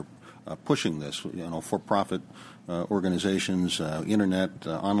out there pushing this, for-profit organizations, internet,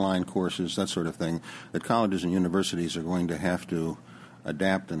 online courses, that sort of thing, that colleges and universities are going to have to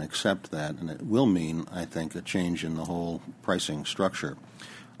adapt and accept that, and it will mean, I think, a change in the whole pricing structure.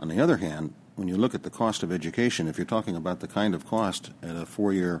 On the other hand, when you look at the cost of education, if you're talking about the kind of cost at a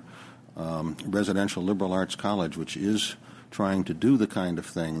 4-year residential liberal arts college, which is trying to do the kind of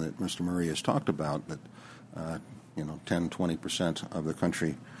thing that Mr. Murray has talked about, that 10-20% of the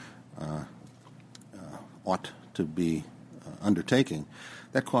country ought to be undertaking,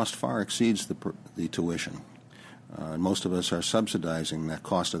 that cost far exceeds the tuition. And most of us are subsidizing that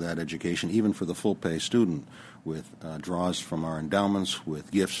cost of that education, even for the full-pay student, with draws from our endowments,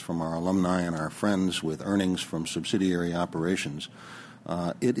 with gifts from our alumni and our friends, with earnings from subsidiary operations.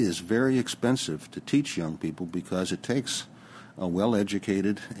 It is very expensive to teach young people because it takes a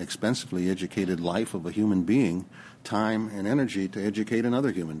well-educated, expensively educated life of a human being, time and energy to educate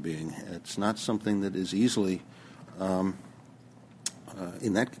another human being. It's not something that is easily, in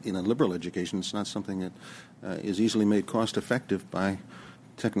a liberal education, it's not something that is easily made cost-effective by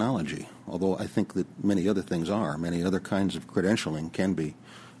technology, although I think that many other things are. Many other kinds of credentialing can be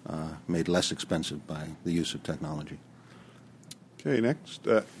made less expensive by the use of technology. Okay, next,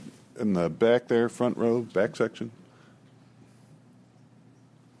 in the back there, front row, back section.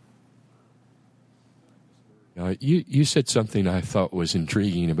 You said something I thought was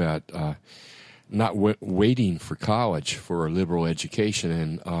intriguing about not waiting for college for a liberal education,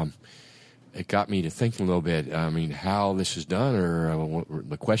 and it got me to thinking a little bit. I mean, how this is done, or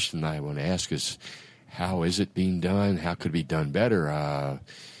the question I want to ask is, how is it being done? How could it be done better?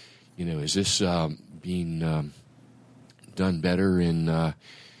 Is this being done better in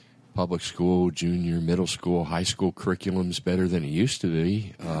public school, junior, middle school, high school curriculums better than it used to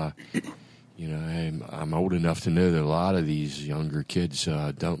be? I'm old enough to know that a lot of these younger kids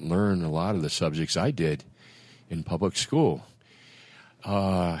don't learn a lot of the subjects I did in public school.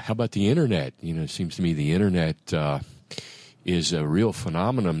 How about the Internet? It seems to me the Internet is a real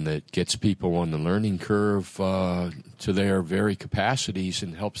phenomenon that gets people on the learning curve to their very capacities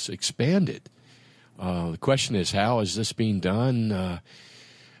and helps expand it. The question is, how is this being done?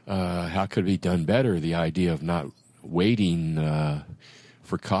 How could it be done better? The idea of not waiting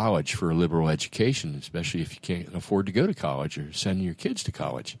for college, for a liberal education, especially if you can't afford to go to college or send your kids to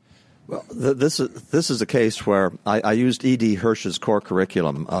college. Well, this is a case where I used E.D. Hirsch's core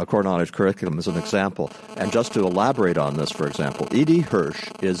curriculum, core knowledge curriculum, as an example. And just to elaborate on this, for example, E.D. Hirsch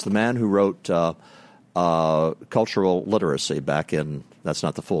is the man who wrote Cultural Literacy back in, that's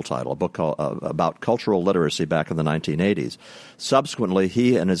not the full title, a book called, about cultural literacy back in the 1980s. Subsequently,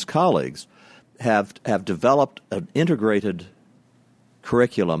 he and his colleagues have developed an integrated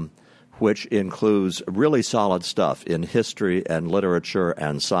curriculum which includes really solid stuff in history and literature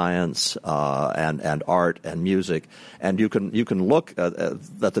and science and art and music. And you can look at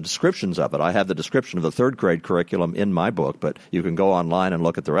the descriptions of it. I have the description of the third grade curriculum in my book, but you can go online and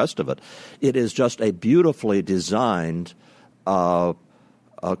look at the rest of it. It is just a beautifully designed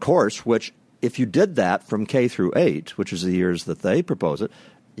course, which if you did that from K through 8, which is the years that they propose it,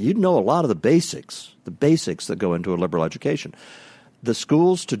 you'd know a lot of the basics that go into a liberal education. The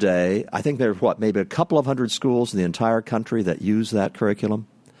schools today, I think there are, maybe a couple of hundred schools in the entire country that use that curriculum.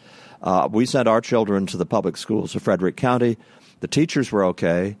 We sent our children to the public schools of Frederick County. The teachers were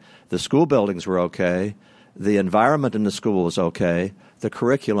okay. The school buildings were okay. The environment in the school was okay. The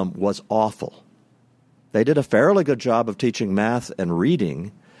curriculum was awful. They did a fairly good job of teaching math and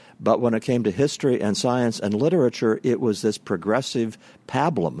reading, but when it came to history and science and literature, it was this progressive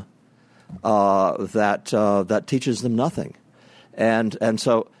pablum that teaches them nothing. And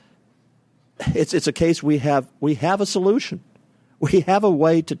so it's a case we have a solution. We have a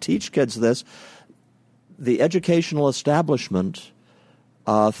way to teach kids this. The educational establishment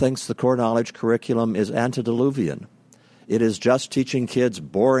thinks the core knowledge curriculum is antediluvian. It is just teaching kids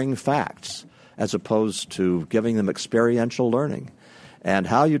boring facts as opposed to giving them experiential learning. And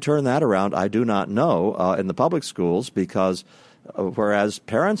how you turn that around, I do not know in the public schools, because whereas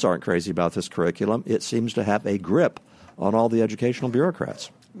parents aren't crazy about this curriculum, it seems to have a grip on all the educational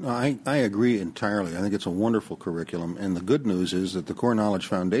bureaucrats. No, I agree entirely. I think it's a wonderful curriculum, and the good news is that the Core Knowledge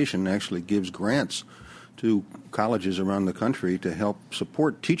Foundation actually gives grants to colleges around the country to help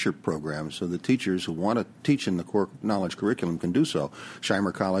support teacher programs so the teachers who want to teach in the core knowledge curriculum can do so.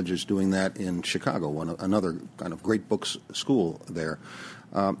 Shimer College is doing that in Chicago, another kind of great books school there.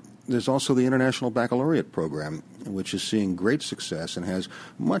 There's also the International Baccalaureate Program, which is seeing great success and has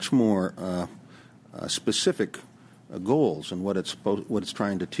much more specific goals and what it's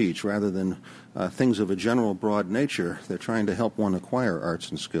trying to teach, rather than things of a general, broad nature. They're trying to help one acquire arts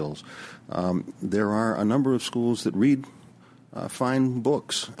and skills. There are a number of schools that read fine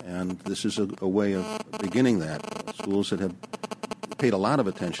books, and this is a way of beginning that. Schools that have paid a lot of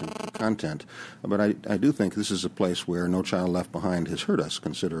attention to content, but I do think this is a place where No Child Left Behind has hurt us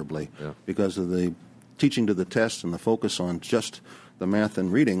considerably because of the teaching to the test and the focus on just the math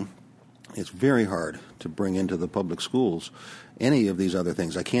and reading. It's very hard to bring into the public schools any of these other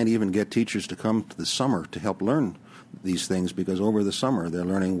things. I can't even get teachers to come to the summer to help learn these things, because over the summer they're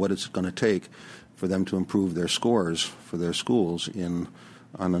learning what it's going to take for them to improve their scores for their schools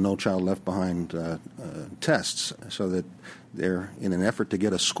on the No Child Left Behind tests, so that they're, in an effort to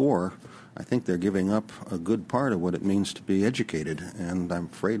get a score, I think they're giving up a good part of what it means to be educated, and I'm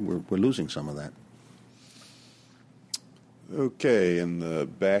afraid we're losing some of that. Okay, in the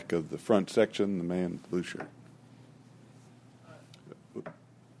back of the front section, the man in the blue shirt.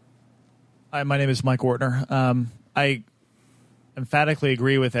 Hi, my name is Mike Ortner. I emphatically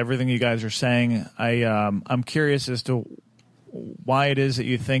agree with everything you guys are saying. I'm curious as to why it is that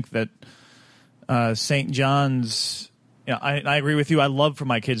you think that St. John's. You know, I agree with you. I love for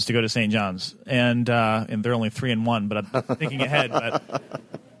my kids to go to St. John's, and they're only 3 and 1. But I'm thinking ahead.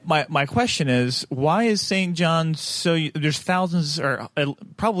 But my question is, why is St. John's so? There's thousands, or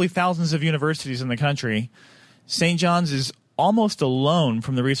probably thousands of universities in the country. St. John's is almost alone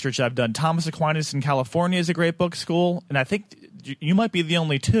from the research I've done. Thomas Aquinas in California is a great book school, and I think you might be the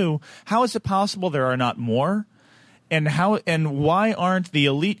only two. How is it possible there are not more? And why aren't the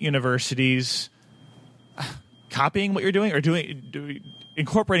elite universities copying what you're doing, or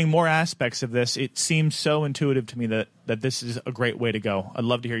incorporating more aspects of this? It seems so intuitive to me that this is a great way to go. I'd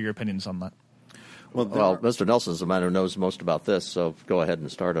love to hear your opinions on that. Well, Mr. Nelson's the man who knows most about this, so go ahead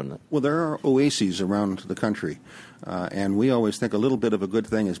and start on that. Well, there are oases around the country, and we always think a little bit of a good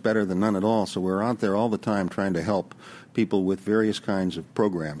thing is better than none at all, so we're out there all the time trying to help people with various kinds of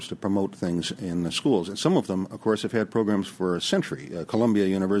programs to promote things in the schools. And some of them, of course, have had programs for a century. Columbia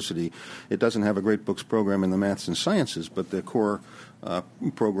University, it doesn't have a great books program in the maths and sciences, but the core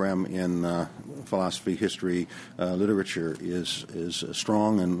program in philosophy, history, literature is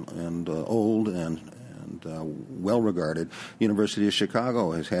strong and old and well regarded. University of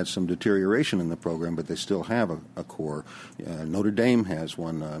Chicago has had some deterioration in the program, but they still have a core. Notre Dame has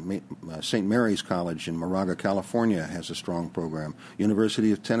one. St. Mary's College in Moraga, California has a strong program.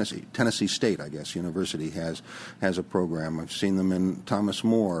 University of Tennessee State, I guess, University has a program. I've seen them in Thomas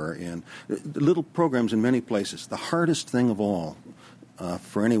More and little programs in many places. The hardest thing of all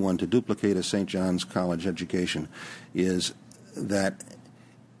for anyone to duplicate a St. John's College education is that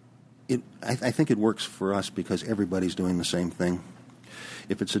I think it works for us because everybody's doing the same thing.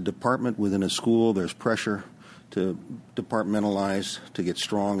 If it's a department within a school, there's pressure to departmentalize, to get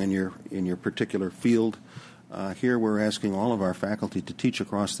strong in your particular field. Here we're asking all of our faculty to teach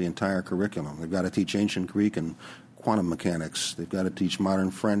across the entire curriculum. They've got to teach ancient Greek and quantum mechanics. They've got to teach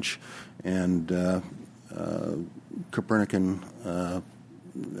modern French and Copernican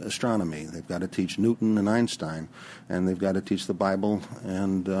astronomy. They've got to teach Newton and Einstein, and they've got to teach the Bible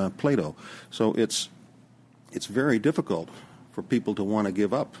and Plato. So it's very difficult for people to want to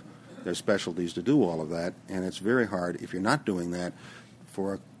give up their specialties to do all of that, and it's very hard if you're not doing that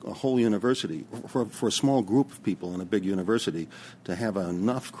for a whole university, for a small group of people in a big university to have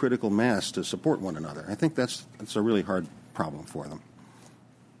enough critical mass to support one another. I think that's a really hard problem for them.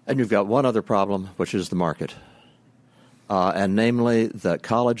 And you've got one other problem, which is the market. And namely that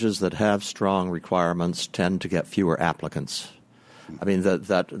colleges that have strong requirements tend to get fewer applicants. I mean,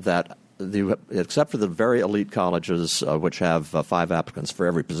 except for the very elite colleges, which have 5 applicants for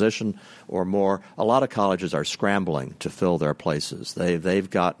every position or more, a lot of colleges are scrambling to fill their places. They've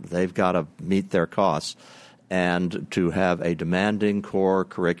got to meet their costs, and to have a demanding core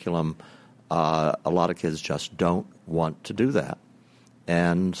curriculum, a lot of kids just don't want to do that,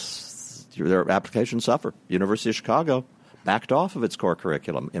 and their applications suffer. University of Chicago backed off of its core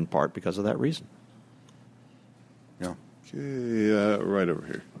curriculum in part because of that reason. Yeah. Okay, right over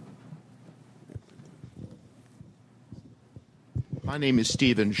here. My name is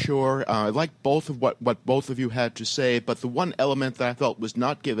Stephen Shore. I like both of what both of you had to say, but the one element that I felt was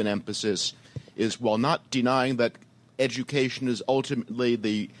not given emphasis is, while not denying that education is ultimately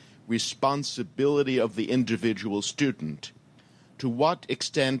the responsibility of the individual student, to what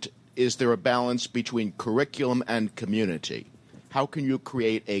extent is there a balance between curriculum and community? How can you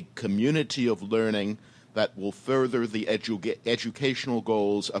create a community of learning that will further the educational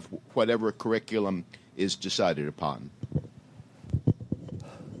goals of whatever curriculum is decided upon?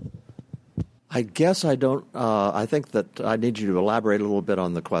 I guess I don't. I think that I need you to elaborate a little bit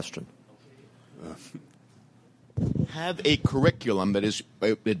on the question. Have a curriculum that is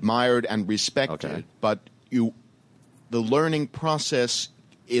admired and respected, okay, but the learning process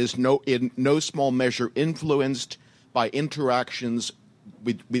is in no small measure influenced by interactions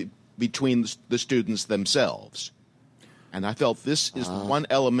between the students themselves. And I felt this is one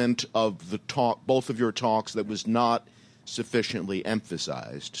element of the talk, both of your talks, that was not sufficiently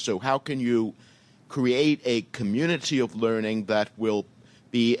emphasized. So how can you create a community of learning that will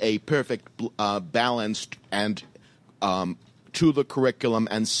be a perfect balanced and to the curriculum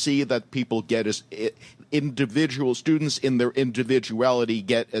and see that people get as individual students in their individuality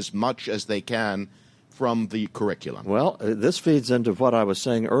get as much as they can from the curriculum. Well, this feeds into what I was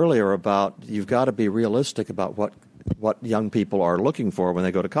saying earlier about you've got to be realistic about what young people are looking for when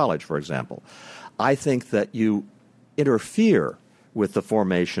they go to college, for example. I think that you interfere with the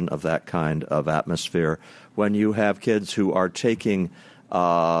formation of that kind of atmosphere when you have kids who are taking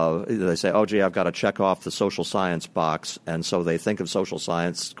they say, oh, gee, I've got to check off the social science box, and so they think of social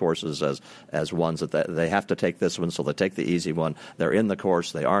science courses as ones that they have to take this one, so they take the easy one. They're in the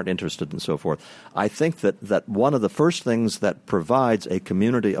course. They aren't interested and so forth. I think that one of the first things that provides a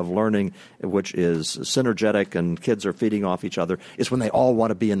community of learning which is synergetic and kids are feeding off each other is when they all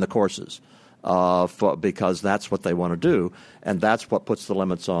want to be in the courses. Because that's what they want to do, and that's what puts the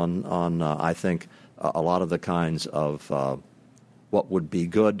limits on I think, a lot of the kinds of what would be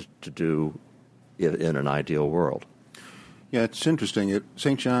good to do in an ideal world. Yeah, it's interesting. At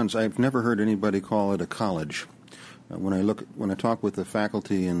St. John's, I've never heard anybody call it a college. When I talk with the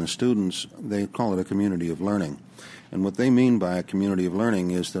faculty and the students, they call it a community of learning. And what they mean by a community of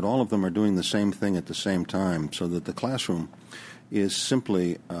learning is that all of them are doing the same thing at the same time, so that the classroom is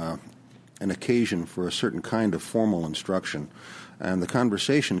simply an occasion for a certain kind of formal instruction. And the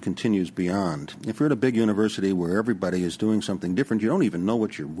conversation continues beyond. If you're at a big university where everybody is doing something different, you don't even know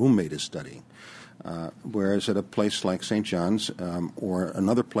what your roommate is studying. Whereas at a place like St. John's or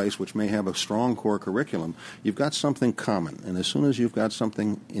another place which may have a strong core curriculum, you've got something common. And as soon as you've got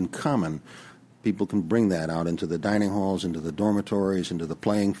something in common, people can bring that out into the dining halls, into the dormitories, into the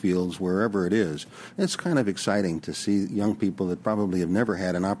playing fields, wherever it is. It's kind of exciting to see young people that probably have never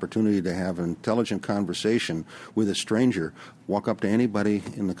had an opportunity to have an intelligent conversation with a stranger walk up to anybody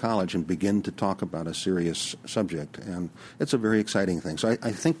in the college and begin to talk about a serious subject. And it's a very exciting thing. So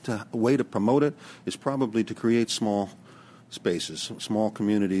I think a way to promote it is probably to create small spaces, small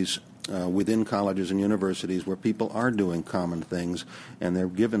communities within colleges and universities where people are doing common things and they're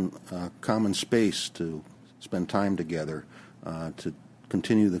given common space to spend time together to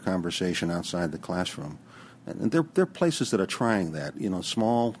continue the conversation outside the classroom. And there are places that are trying that,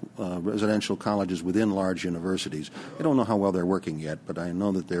 small residential colleges within large universities. I don't know how well they're working yet, but I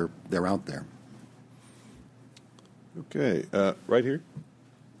know that they're out there. Okay, right here.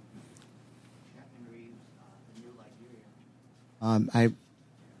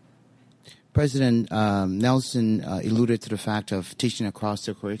 President Nelson alluded to the fact of teaching across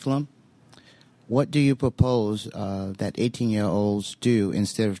the curriculum. What do you propose that 18-year-olds do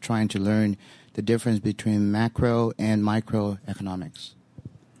instead of trying to learn the difference between macro and microeconomics?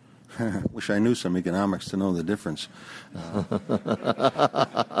 Wish I knew some economics to know the difference.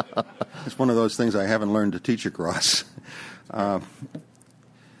 It's one of those things I haven't learned to teach across. I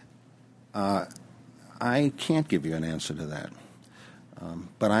can't give you an answer to that.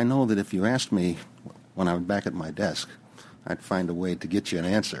 But I know that if you asked me when I was back at my desk, I'd find a way to get you an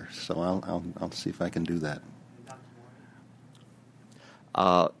answer. So I'll see if I can do that.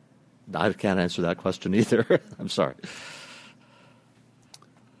 I can't answer that question either. I'm sorry.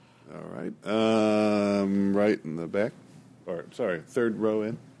 All right. Right in the back. Or, sorry, third row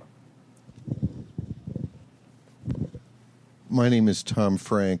in. My name is Tom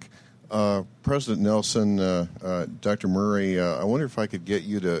Frank. President Nelson, Dr. Murray, I wonder if I could get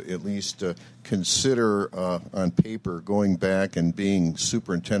you to at least consider on paper going back and being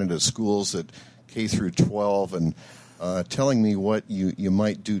superintendent of schools at K through 12 and telling me what you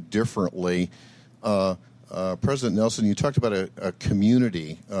might do differently. President Nelson, you talked about a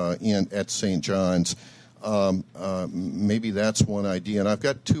community at St. John's. Maybe that's one idea. And I've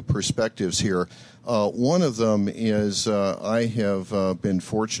got two perspectives here. One of them is I have been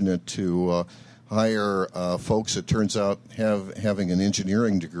fortunate to hire folks, it turns out, having an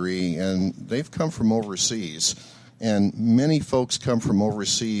engineering degree, and they've come from overseas. And many folks come from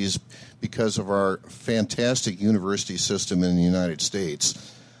overseas because of our fantastic university system in the United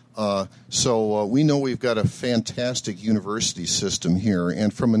States. So we know we've got a fantastic university system here.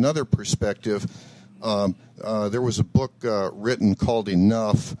 And from another perspective, there was a book written called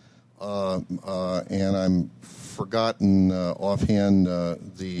Enough, and I'm forgotten offhand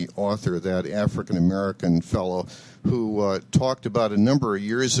the author, that African-American fellow, who talked about a number of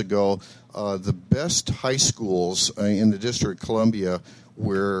years ago the best high schools in the District of Columbia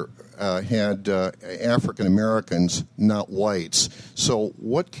had African Americans, not whites. So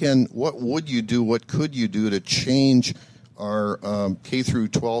what would you do, what could you do to change our K through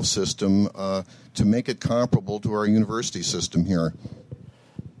 12 system to make it comparable to our university system here?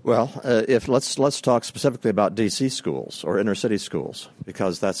 Well, let's talk specifically about D.C. schools or inner city schools,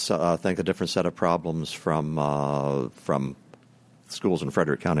 because that's I think a different set of problems from schools in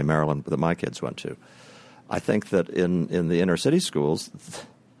Frederick County, Maryland, that my kids went to. I think that in the inner city schools,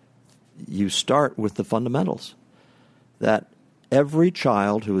 you start with the fundamentals, that every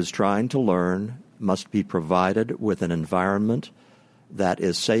child who is trying to learn must be provided with an environment that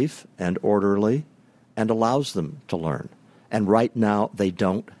is safe and orderly and allows them to learn. And right now, they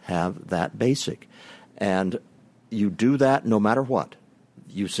don't have that basic. And you do that no matter what.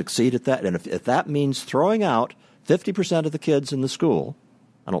 You succeed at that. And if that means throwing out 50% of the kids in the school,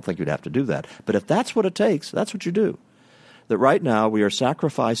 I don't think you'd have to do that. But if that's what it takes, that's what you do. That right now we are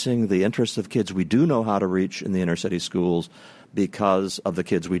sacrificing the interests of kids we do know how to reach in the inner city schools because of the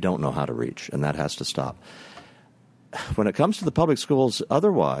kids we don't know how to reach, and that has to stop. When it comes to the public schools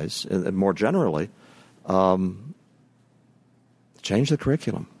otherwise, and more generally, change the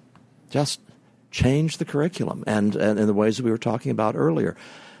curriculum. Just change the curriculum. And in the ways that we were talking about earlier.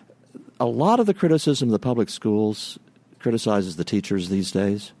 A lot of the criticism of the public schools criticizes the teachers these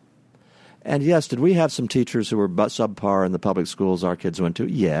days. And yes, did we have some teachers who were subpar in the public schools our kids went to?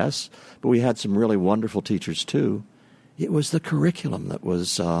 Yes, but we had some really wonderful teachers too. It was the curriculum that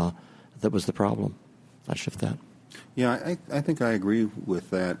was the problem. I'd shift that. Yeah, I think I agree with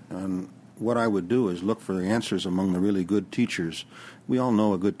that. What I would do is look for the answers among the really good teachers. We all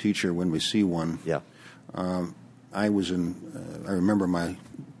know a good teacher when we see one. Yeah. I remember my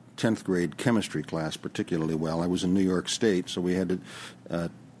 10th grade chemistry class particularly well. I was in New York State, so we had to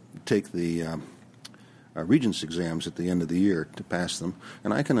take the Regents exams at the end of the year to pass them.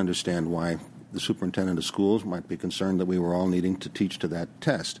 And I can understand why the superintendent of schools might be concerned that we were all needing to teach to that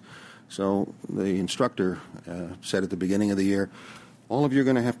test. So the instructor said at the beginning of the year, all of you are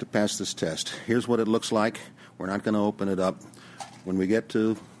going to have to pass this test. Here's what it looks like. We're not going to open it up. When we get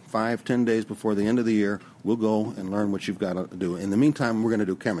to 5-10 days before the end of the year, we'll go and learn what you've got to do. In the meantime, we're going to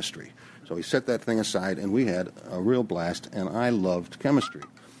do chemistry. So he set that thing aside, and we had a real blast, and I loved chemistry.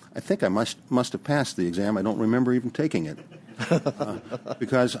 I think I must have passed the exam. I don't remember even taking it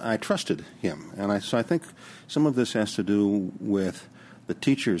because I trusted him. And so I think some of this has to do with the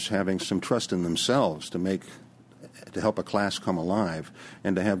teachers having some trust in themselves to help a class come alive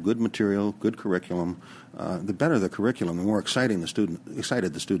and to have good material, good curriculum. The better the curriculum, the more excited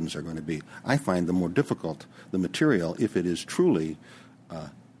the students are going to be. I find the more difficult the material if it is truly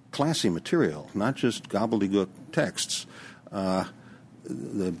classy material, not just gobbledygook texts.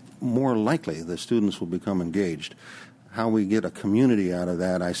 The more likely the students will become engaged. How we get a community out of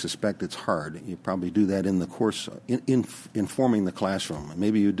that, I suspect it's hard. You probably do that in the course, in forming the classroom.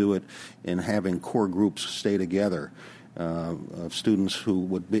 Maybe you do it in having core groups stay together of students who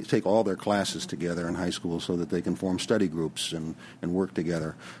would take all their classes together in high school so that they can form study groups and work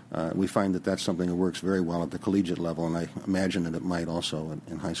together. We find that that's something that works very well at the collegiate level, and I imagine that it might also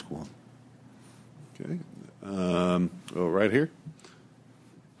in high school. Okay. Right here.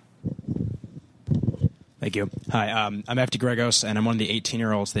 Thank you. Hi, I'm F.D. Gregos, and I'm one of the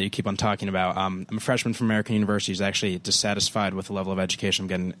 18-year-olds that you keep on talking about. I'm a freshman from American University who's actually dissatisfied with the level of education I'm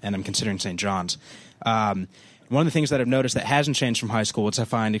getting, and I'm considering St. John's. One of the things that I've noticed that hasn't changed from high school, which I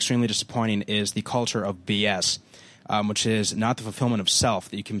find extremely disappointing, is the culture of BS, which is not the fulfillment of self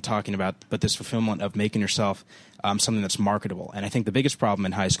that you keep talking about, but this fulfillment of making yourself something that's marketable. And I think the biggest problem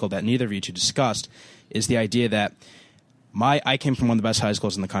in high school that neither of you two discussed is the idea that I came from one of the best high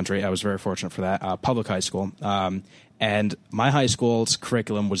schools in the country. I was very fortunate for that, public high school. And my high school's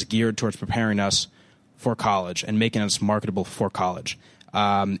curriculum was geared towards preparing us for college and making us marketable for college.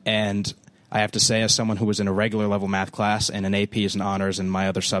 And I have to say, as someone who was in a regular level math class and in APs and honors and my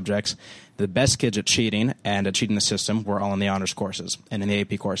other subjects, the best kids at cheating and at cheating the system were all in the honors courses and in the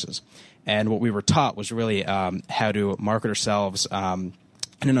AP courses. And what we were taught was really how to market ourselves in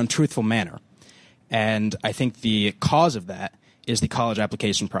an untruthful manner. And I think the cause of that is the college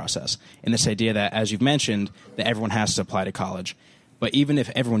application process and this idea that, as you've mentioned, that everyone has to apply to college. But even if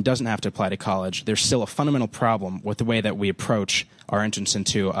everyone doesn't have to apply to college, there's still a fundamental problem with the way that we approach our entrance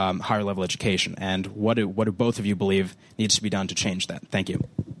into higher level education. And what do both of you believe needs to be done to change that? Thank you.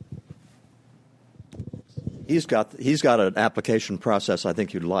 He's got an application process I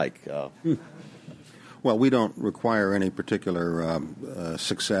think you'd like. Well, we don't require any particular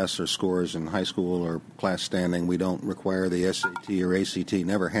success or scores in high school or class standing. We don't require the SAT or ACT,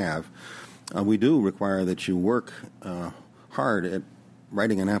 never have. We do require that you work hard at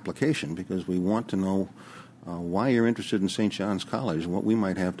writing an application because we want to know why you're interested in St. John's College and what we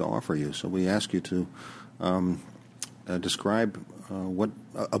might have to offer you. So we ask you to describe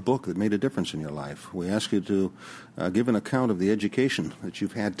a book that made a difference in your life. We ask you to give an account of the education that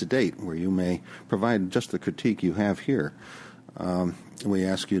you've had to date, where you may provide just the critique you have here. We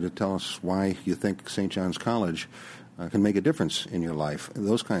ask you to tell us why you think St. John's College can make a difference in your life,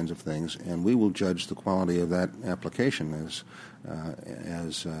 those kinds of things, and we will judge the quality of that application as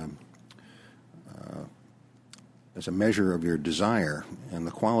a measure of your desire. And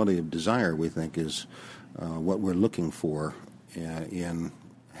the quality of desire, we think, is what we're looking for in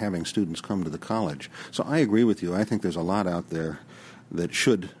having students come to the college. So I agree with you. I think there's a lot out there that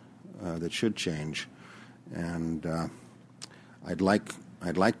should change, and I'd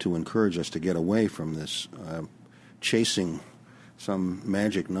like to encourage us to get away from this chasing some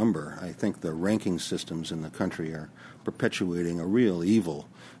magic number. I think the ranking systems in the country are perpetuating a real evil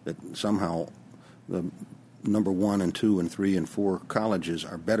that somehow the number 1 and 2 and 3 and 4 colleges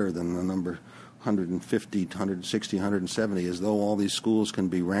are better than the number 150, 160, 170, as though all these schools can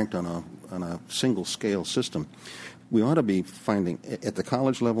be ranked on a single scale system. We ought to be finding, at the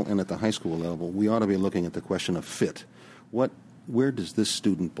college level and at the high school level, we ought to be looking at the question of fit. Where does this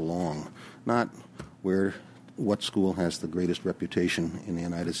student belong? Not what school has the greatest reputation in the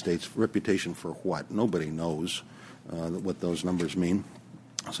United States. Reputation for what? Nobody knows what those numbers mean.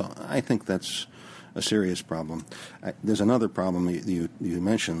 So I think that's a serious problem. There's another problem you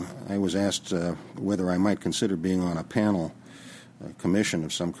mentioned. I was asked whether I might consider being on a panel commission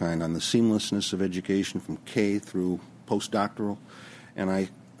of some kind on the seamlessness of education from K through postdoctoral, and I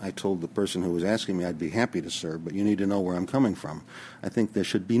told the person who was asking me I'd be happy to serve, but you need to know where I'm coming from. I think there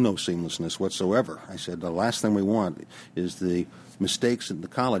should be no seamlessness whatsoever. I said the last thing we want is the mistakes at the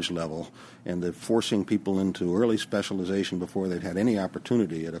college level and the forcing people into early specialization before they've had any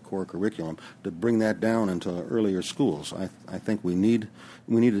opportunity at a core curriculum to bring that down into earlier schools. I think we need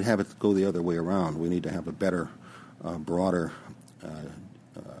to have it go the other way around. We need to have a better, broader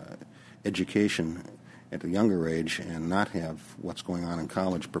education at a younger age and not have what's going on in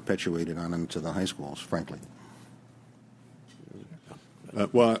college perpetuated on into the high schools, frankly.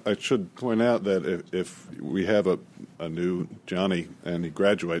 Well, I should point out that if we have a new Johnny and he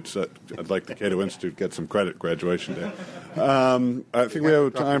graduates, I'd like the Cato Institute to get some credit graduation day. I think we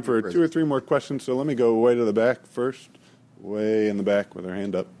have time for 2 or 3 more questions, so let me go way to the back first, way in the back with her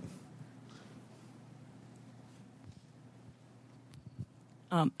hand up.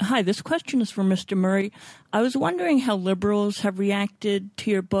 Hi, this question is for Mr. Murray. I was wondering how liberals have reacted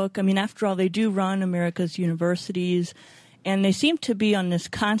to your book. I mean, after all, they do run America's universities, and they seem to be on this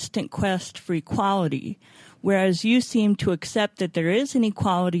constant quest for equality, whereas you seem to accept that there is an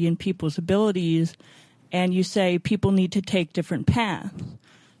equality in people's abilities, and you say people need to take different paths.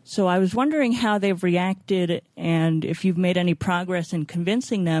 So I was wondering how they've reacted and if you've made any progress in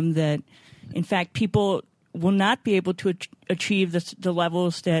convincing them that, in fact, people will not be able to achieve the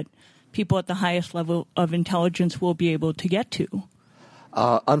levels that people at the highest level of intelligence will be able to get to.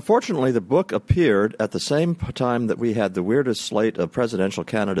 Unfortunately, the book appeared at the same time that we had the weirdest slate of presidential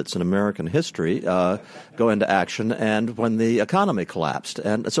candidates in American history go into action, and when the economy collapsed.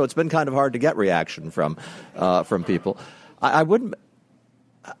 And so it's been kind of hard to get reaction from people. I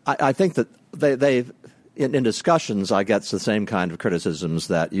think that they've in discussions, I get the same kind of criticisms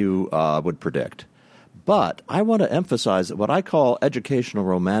that you would predict. But I want to emphasize that what I call educational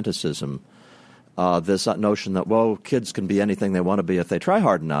romanticism, this notion that, well, kids can be anything they want to be if they try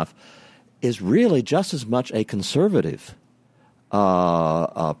hard enough, is really just as much a conservative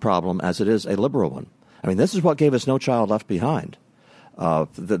problem as it is a liberal one. I mean, this is what gave us No Child Left Behind.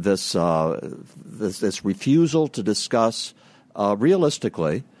 This refusal to discuss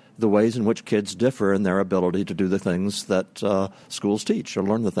realistically the ways in which kids differ in their ability to do the things that schools teach or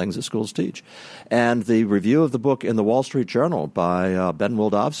learn the things that schools teach. And the review of the book in the Wall Street Journal by Ben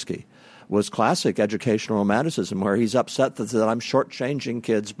Wildavsky was classic educational romanticism, where he's upset that I'm shortchanging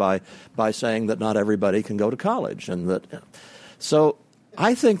kids by saying that not everybody can go to college. So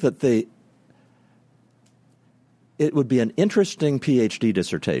I think that it would be an interesting PhD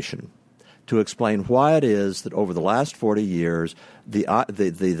dissertation to explain why it is that over the last 40 years, the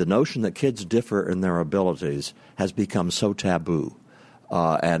notion that kids differ in their abilities has become so taboo,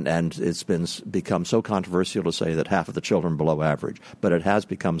 and it's become so controversial to say that half of the children below average. But it has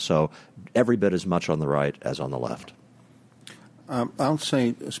become so every bit as much on the right as on the left. I'll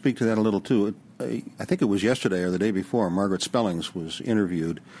speak to that a little too. I think it was yesterday or the day before, Margaret Spellings was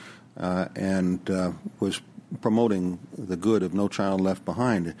interviewed and was promoting the good of No Child Left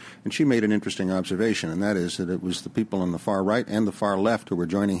Behind. And she made an interesting observation, and that is that it was the people on the far right and the far left who were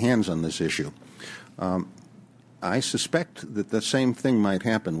joining hands on this issue. I suspect that the same thing might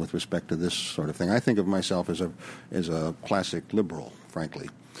happen with respect to this sort of thing. I think of myself as a classic liberal, frankly.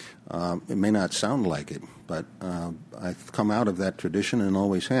 It may not sound like it, but I've come out of that tradition and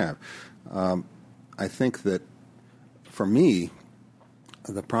always have. I think that for me,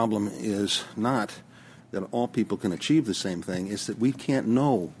 the problem is not that all people can achieve the same thing is that we can't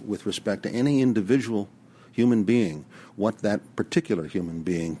know with respect to any individual human being what that particular human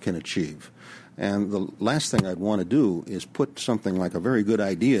being can achieve. And the last thing I'd want to do is put something like a very good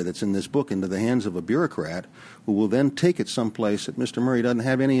idea that's in this book into the hands of a bureaucrat who will then take it someplace that Mr. Murray doesn't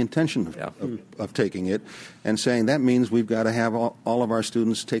have any intention of taking it, and saying that means we've got to have all of our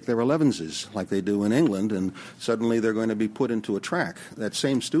students take their 11s like they do in England, and suddenly they're going to be put into a track. That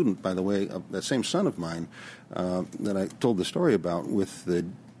same student, by the way, that same son of mine that I told the story about with the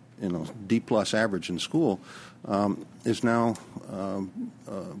D+ average in school, is now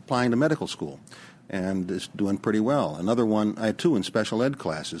applying to medical school and is doing pretty well. Another one, I had 2 in special ed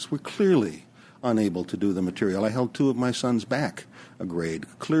classes, were clearly unable to do the material. I held 2 of my sons back a grade.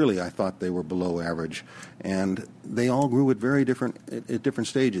 Clearly I thought they were below average, and they all grew at different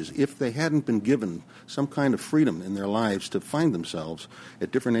stages. If they hadn't been given some kind of freedom in their lives to find themselves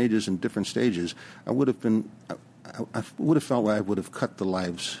at different ages and different stages, I would have felt I would have cut their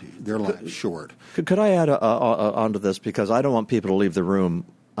lives short. Could I add onto this, because I don't want people to leave the room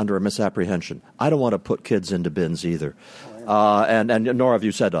under a misapprehension. I don't want to put kids into bins either, and nor have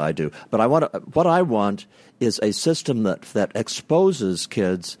you said I do. But what I want is a system that exposes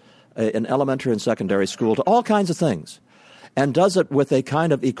kids in elementary and secondary school to all kinds of things, and does it with a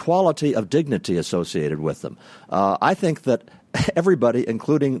kind of equality of dignity associated with them. I think that everybody,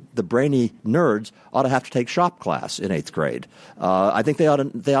 including the brainy nerds, ought to have to take shop class in 8th grade. I think they ought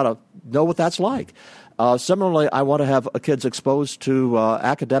to know what that's like. Similarly, I want to have kids exposed to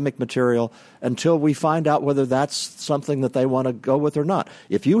academic material until we find out whether that's something that they want to go with or not.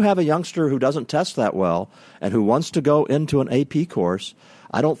 If you have a youngster who doesn't test that well and who wants to go into an AP course,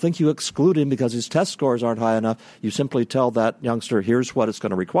 I don't think you exclude him because his test scores aren't high enough. You simply tell that youngster, here's what it's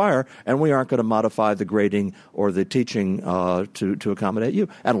going to require, and we aren't going to modify the grading or the teaching to accommodate you.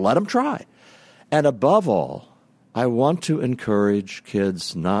 And let them try. And above all, I want to encourage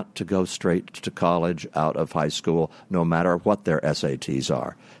kids not to go straight to college out of high school, no matter what their SATs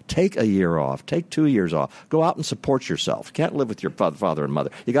are. Take a year off. Take 2 years off. Go out and support yourself. You can't live with your father and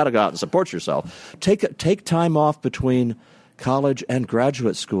mother. You got to go out and support yourself. Take time off between college and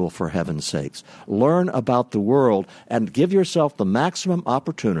graduate school, for heaven's sakes. Learn about the world and give yourself the maximum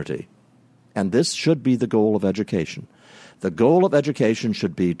opportunity. And this should be the goal of education. The goal of education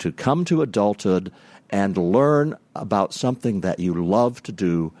should be to come to adulthood and learn about something that you love to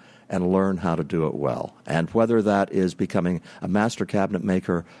do and learn how to do it well. And whether that is becoming a master cabinet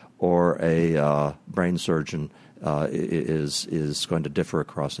maker or a brain surgeon is going to differ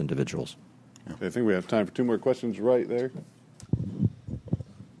across individuals. I think we have time for 2 more questions right there.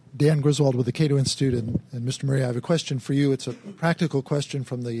 Dan Griswold with the Cato Institute, and Mr. Murray, I have a question for you. It's a practical question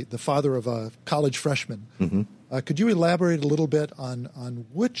from the father of a college freshman. Mm-hmm. Could you elaborate a little bit on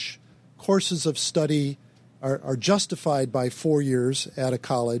which courses of study are justified by 4 years at a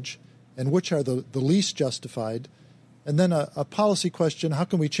college and which are the least justified? And then a policy question, how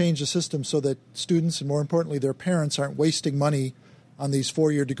can we change the system so that students and, more importantly, their parents aren't wasting money on these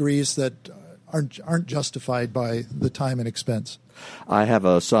 4-year degrees that aren't justified by the time and expense? I have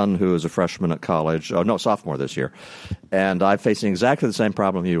a son who is a freshman at college, sophomore this year, and I'm facing exactly the same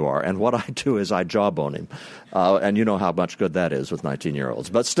problem you are. And what I do is I jawbone him, and you know how much good that is with 19-year-olds.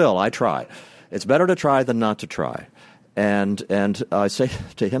 But still, I try. It's better to try than not to try. And I say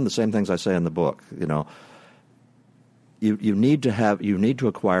to him the same things I say in the book. You need to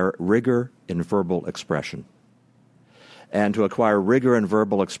acquire rigor in verbal expression. And to acquire rigor in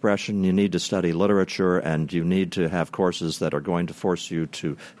verbal expression, you need to study literature, and you need to have courses that are going to force you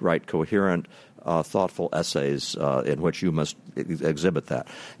to write coherent, thoughtful essays in which you must exhibit that.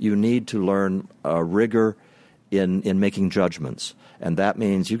 You need to learn rigor in making judgments, and that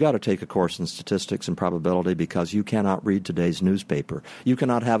means you've got to take a course in statistics and probability because you cannot read today's newspaper. You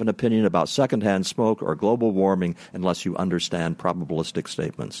cannot have an opinion about secondhand smoke or global warming unless you understand probabilistic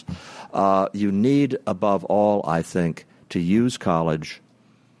statements. You need, above all, I think, to use college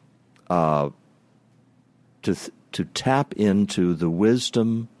to tap into the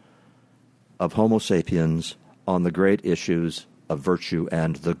wisdom of Homo sapiens on the great issues of virtue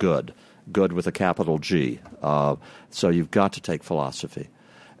and the good with a capital G. So you've got to take philosophy.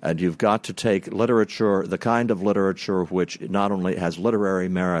 And you've got to take literature, the kind of literature which not only has literary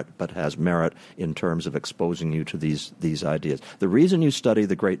merit, but has merit in terms of exposing you to these ideas. The reason you study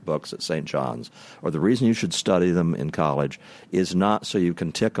the great books at St. John's, or the reason you should study them in college, is not so you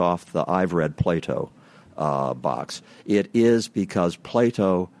can tick off the I've read Plato box. It is because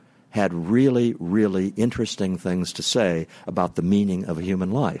Plato had really, really interesting things to say about the meaning of a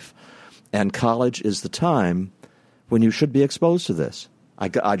human life. And college is the time when you should be exposed to this.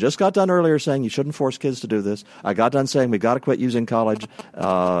 I just got done earlier saying you shouldn't force kids to do this. I got done saying we got to quit using college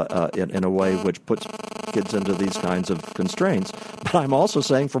in a way which puts kids into these kinds of constraints. But I'm also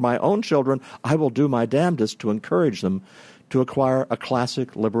saying for my own children, I will do my damnedest to encourage them to acquire a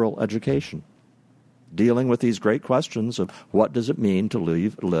classic liberal education, dealing with these great questions of what does it mean to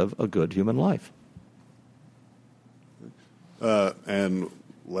live a good human life. And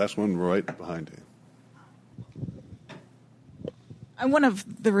last one right behind you. I'm one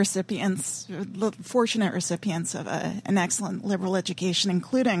of the recipients, the fortunate recipients of an excellent liberal education,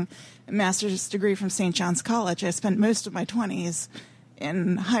 including a master's degree from St. John's College. I spent most of my 20s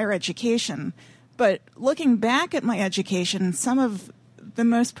in higher education. But looking back at my education, some of the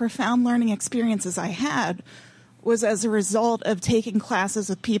most profound learning experiences I had was as a result of taking classes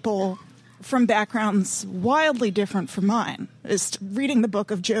with people from backgrounds wildly different from mine. Just reading the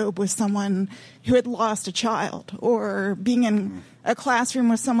book of Job with someone who had lost a child, or being in a classroom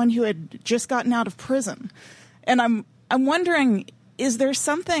with someone who had just gotten out of prison. And I'm wondering, is there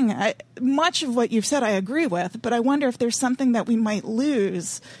something, much of what you've said I agree with, but I wonder if there's something that we might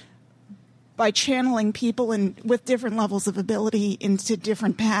lose by channeling people with different levels of ability into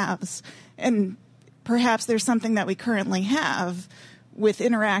different paths. And perhaps there's something that we currently have with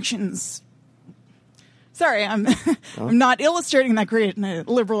interactions. Sorry, I'm not illustrating that great in a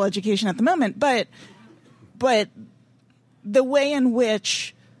liberal education at the moment, but the way in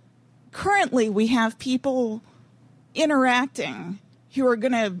which currently we have people interacting who are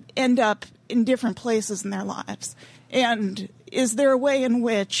going to end up in different places in their lives. And is there a way in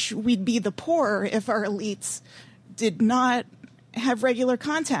which we'd be the poor if our elites did not have regular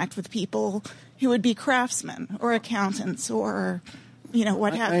contact with people who would be craftsmen or accountants or,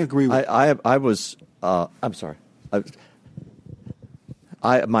 what have you? I agree with I was I'm sorry.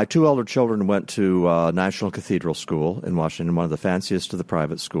 My two elder children went to National Cathedral School in Washington, one of the fanciest of the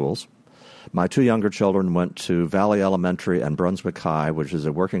private schools. My two younger children went to Valley Elementary and Brunswick High, which is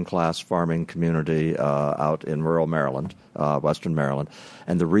a working-class farming community out in rural Maryland, western Maryland.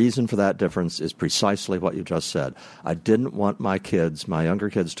 And the reason for that difference is precisely what you just said. I didn't want my younger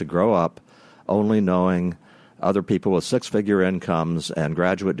kids, to grow up only knowing other people with six-figure incomes and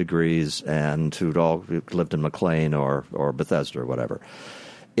graduate degrees and who'd all lived in McLean or Bethesda or whatever.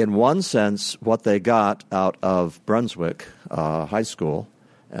 In one sense, what they got out of Brunswick High School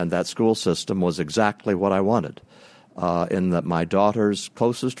and that school system was exactly what I wanted, in that my daughter's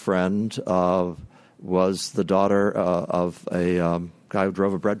closest friend was the daughter of a guy who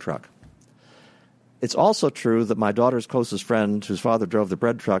drove a bread truck. It's also true that my daughter's closest friend, whose father drove the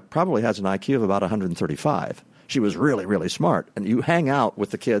bread truck, probably has an IQ of about 135. She was really, really smart. And you hang out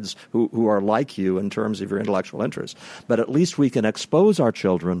with the kids who are like you in terms of your intellectual interests. But at least we can expose our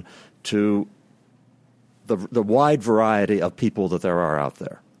children to the wide variety of people that there are out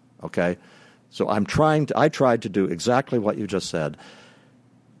there. Okay? So I tried to do exactly what you just said.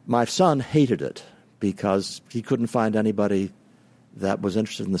 My son hated it because he couldn't find anybody that was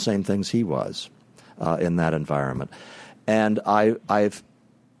interested in the same things he was in that environment. And I've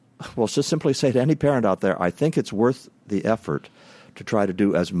just simply say to any parent out there, I think it's worth the effort to try to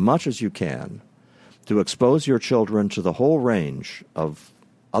do as much as you can to expose your children to the whole range of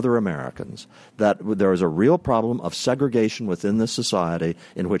other Americans, that there is a real problem of segregation within this society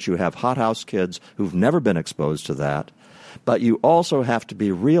in which you have hothouse kids who've never been exposed to that. But you also have to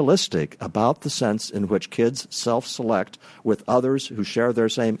be realistic about the sense in which kids self-select with others who share their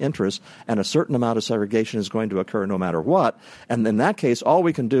same interests, and a certain amount of segregation is going to occur no matter what. And in that case, all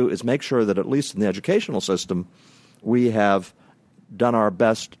we can do is make sure that at least in the educational system, we have done our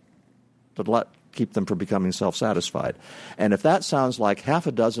best to keep them from becoming self-satisfied. And if that sounds like half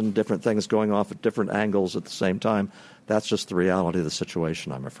a dozen different things going off at different angles at the same time, that's just the reality of the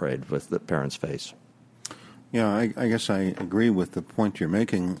situation, I'm afraid, with that parents face. Yeah, I guess I agree with the point you're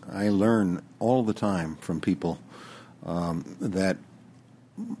making. I learn all the time from people that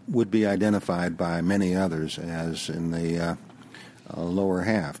would be identified by many others as in the lower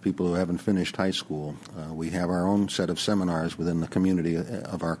half, people who haven't finished high school. We have our own set of seminars within the community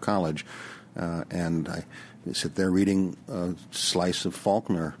of our college, and I sit there reading a slice of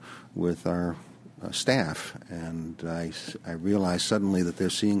Faulkner with our staff, and I realize suddenly that they're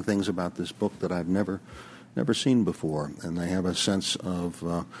seeing things about this book that I've never seen before, and they have a sense of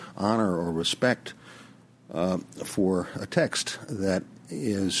honor or respect for a text that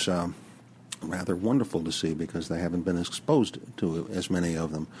is rather wonderful to see because they haven't been exposed to as many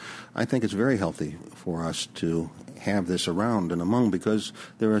of them. I think it's very healthy for us to have this around and among because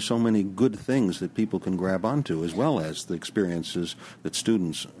there are so many good things that people can grab onto as well as the experiences that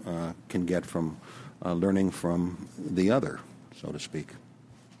students can get from learning from the other, so to speak.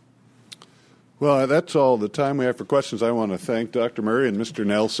 Well, that's all the time we have for questions. I want to thank Dr. Murray and Mr.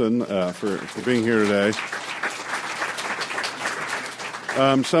 Nelson for being here today.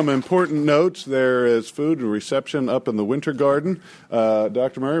 Some important notes. There is food and reception up in the Winter Garden.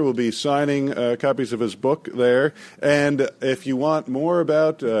 Dr. Murray will be signing copies of his book there. And if you want more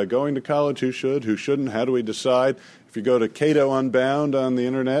about going to college, who should, who shouldn't, how do we decide, if you go to Cato Unbound on the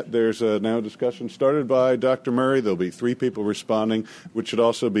Internet, there's now a discussion started by Dr. Murray. There'll be 3 people responding, which should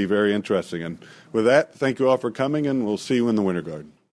also be very interesting. And with that, thank you all for coming, and we'll see you in the Winter Garden.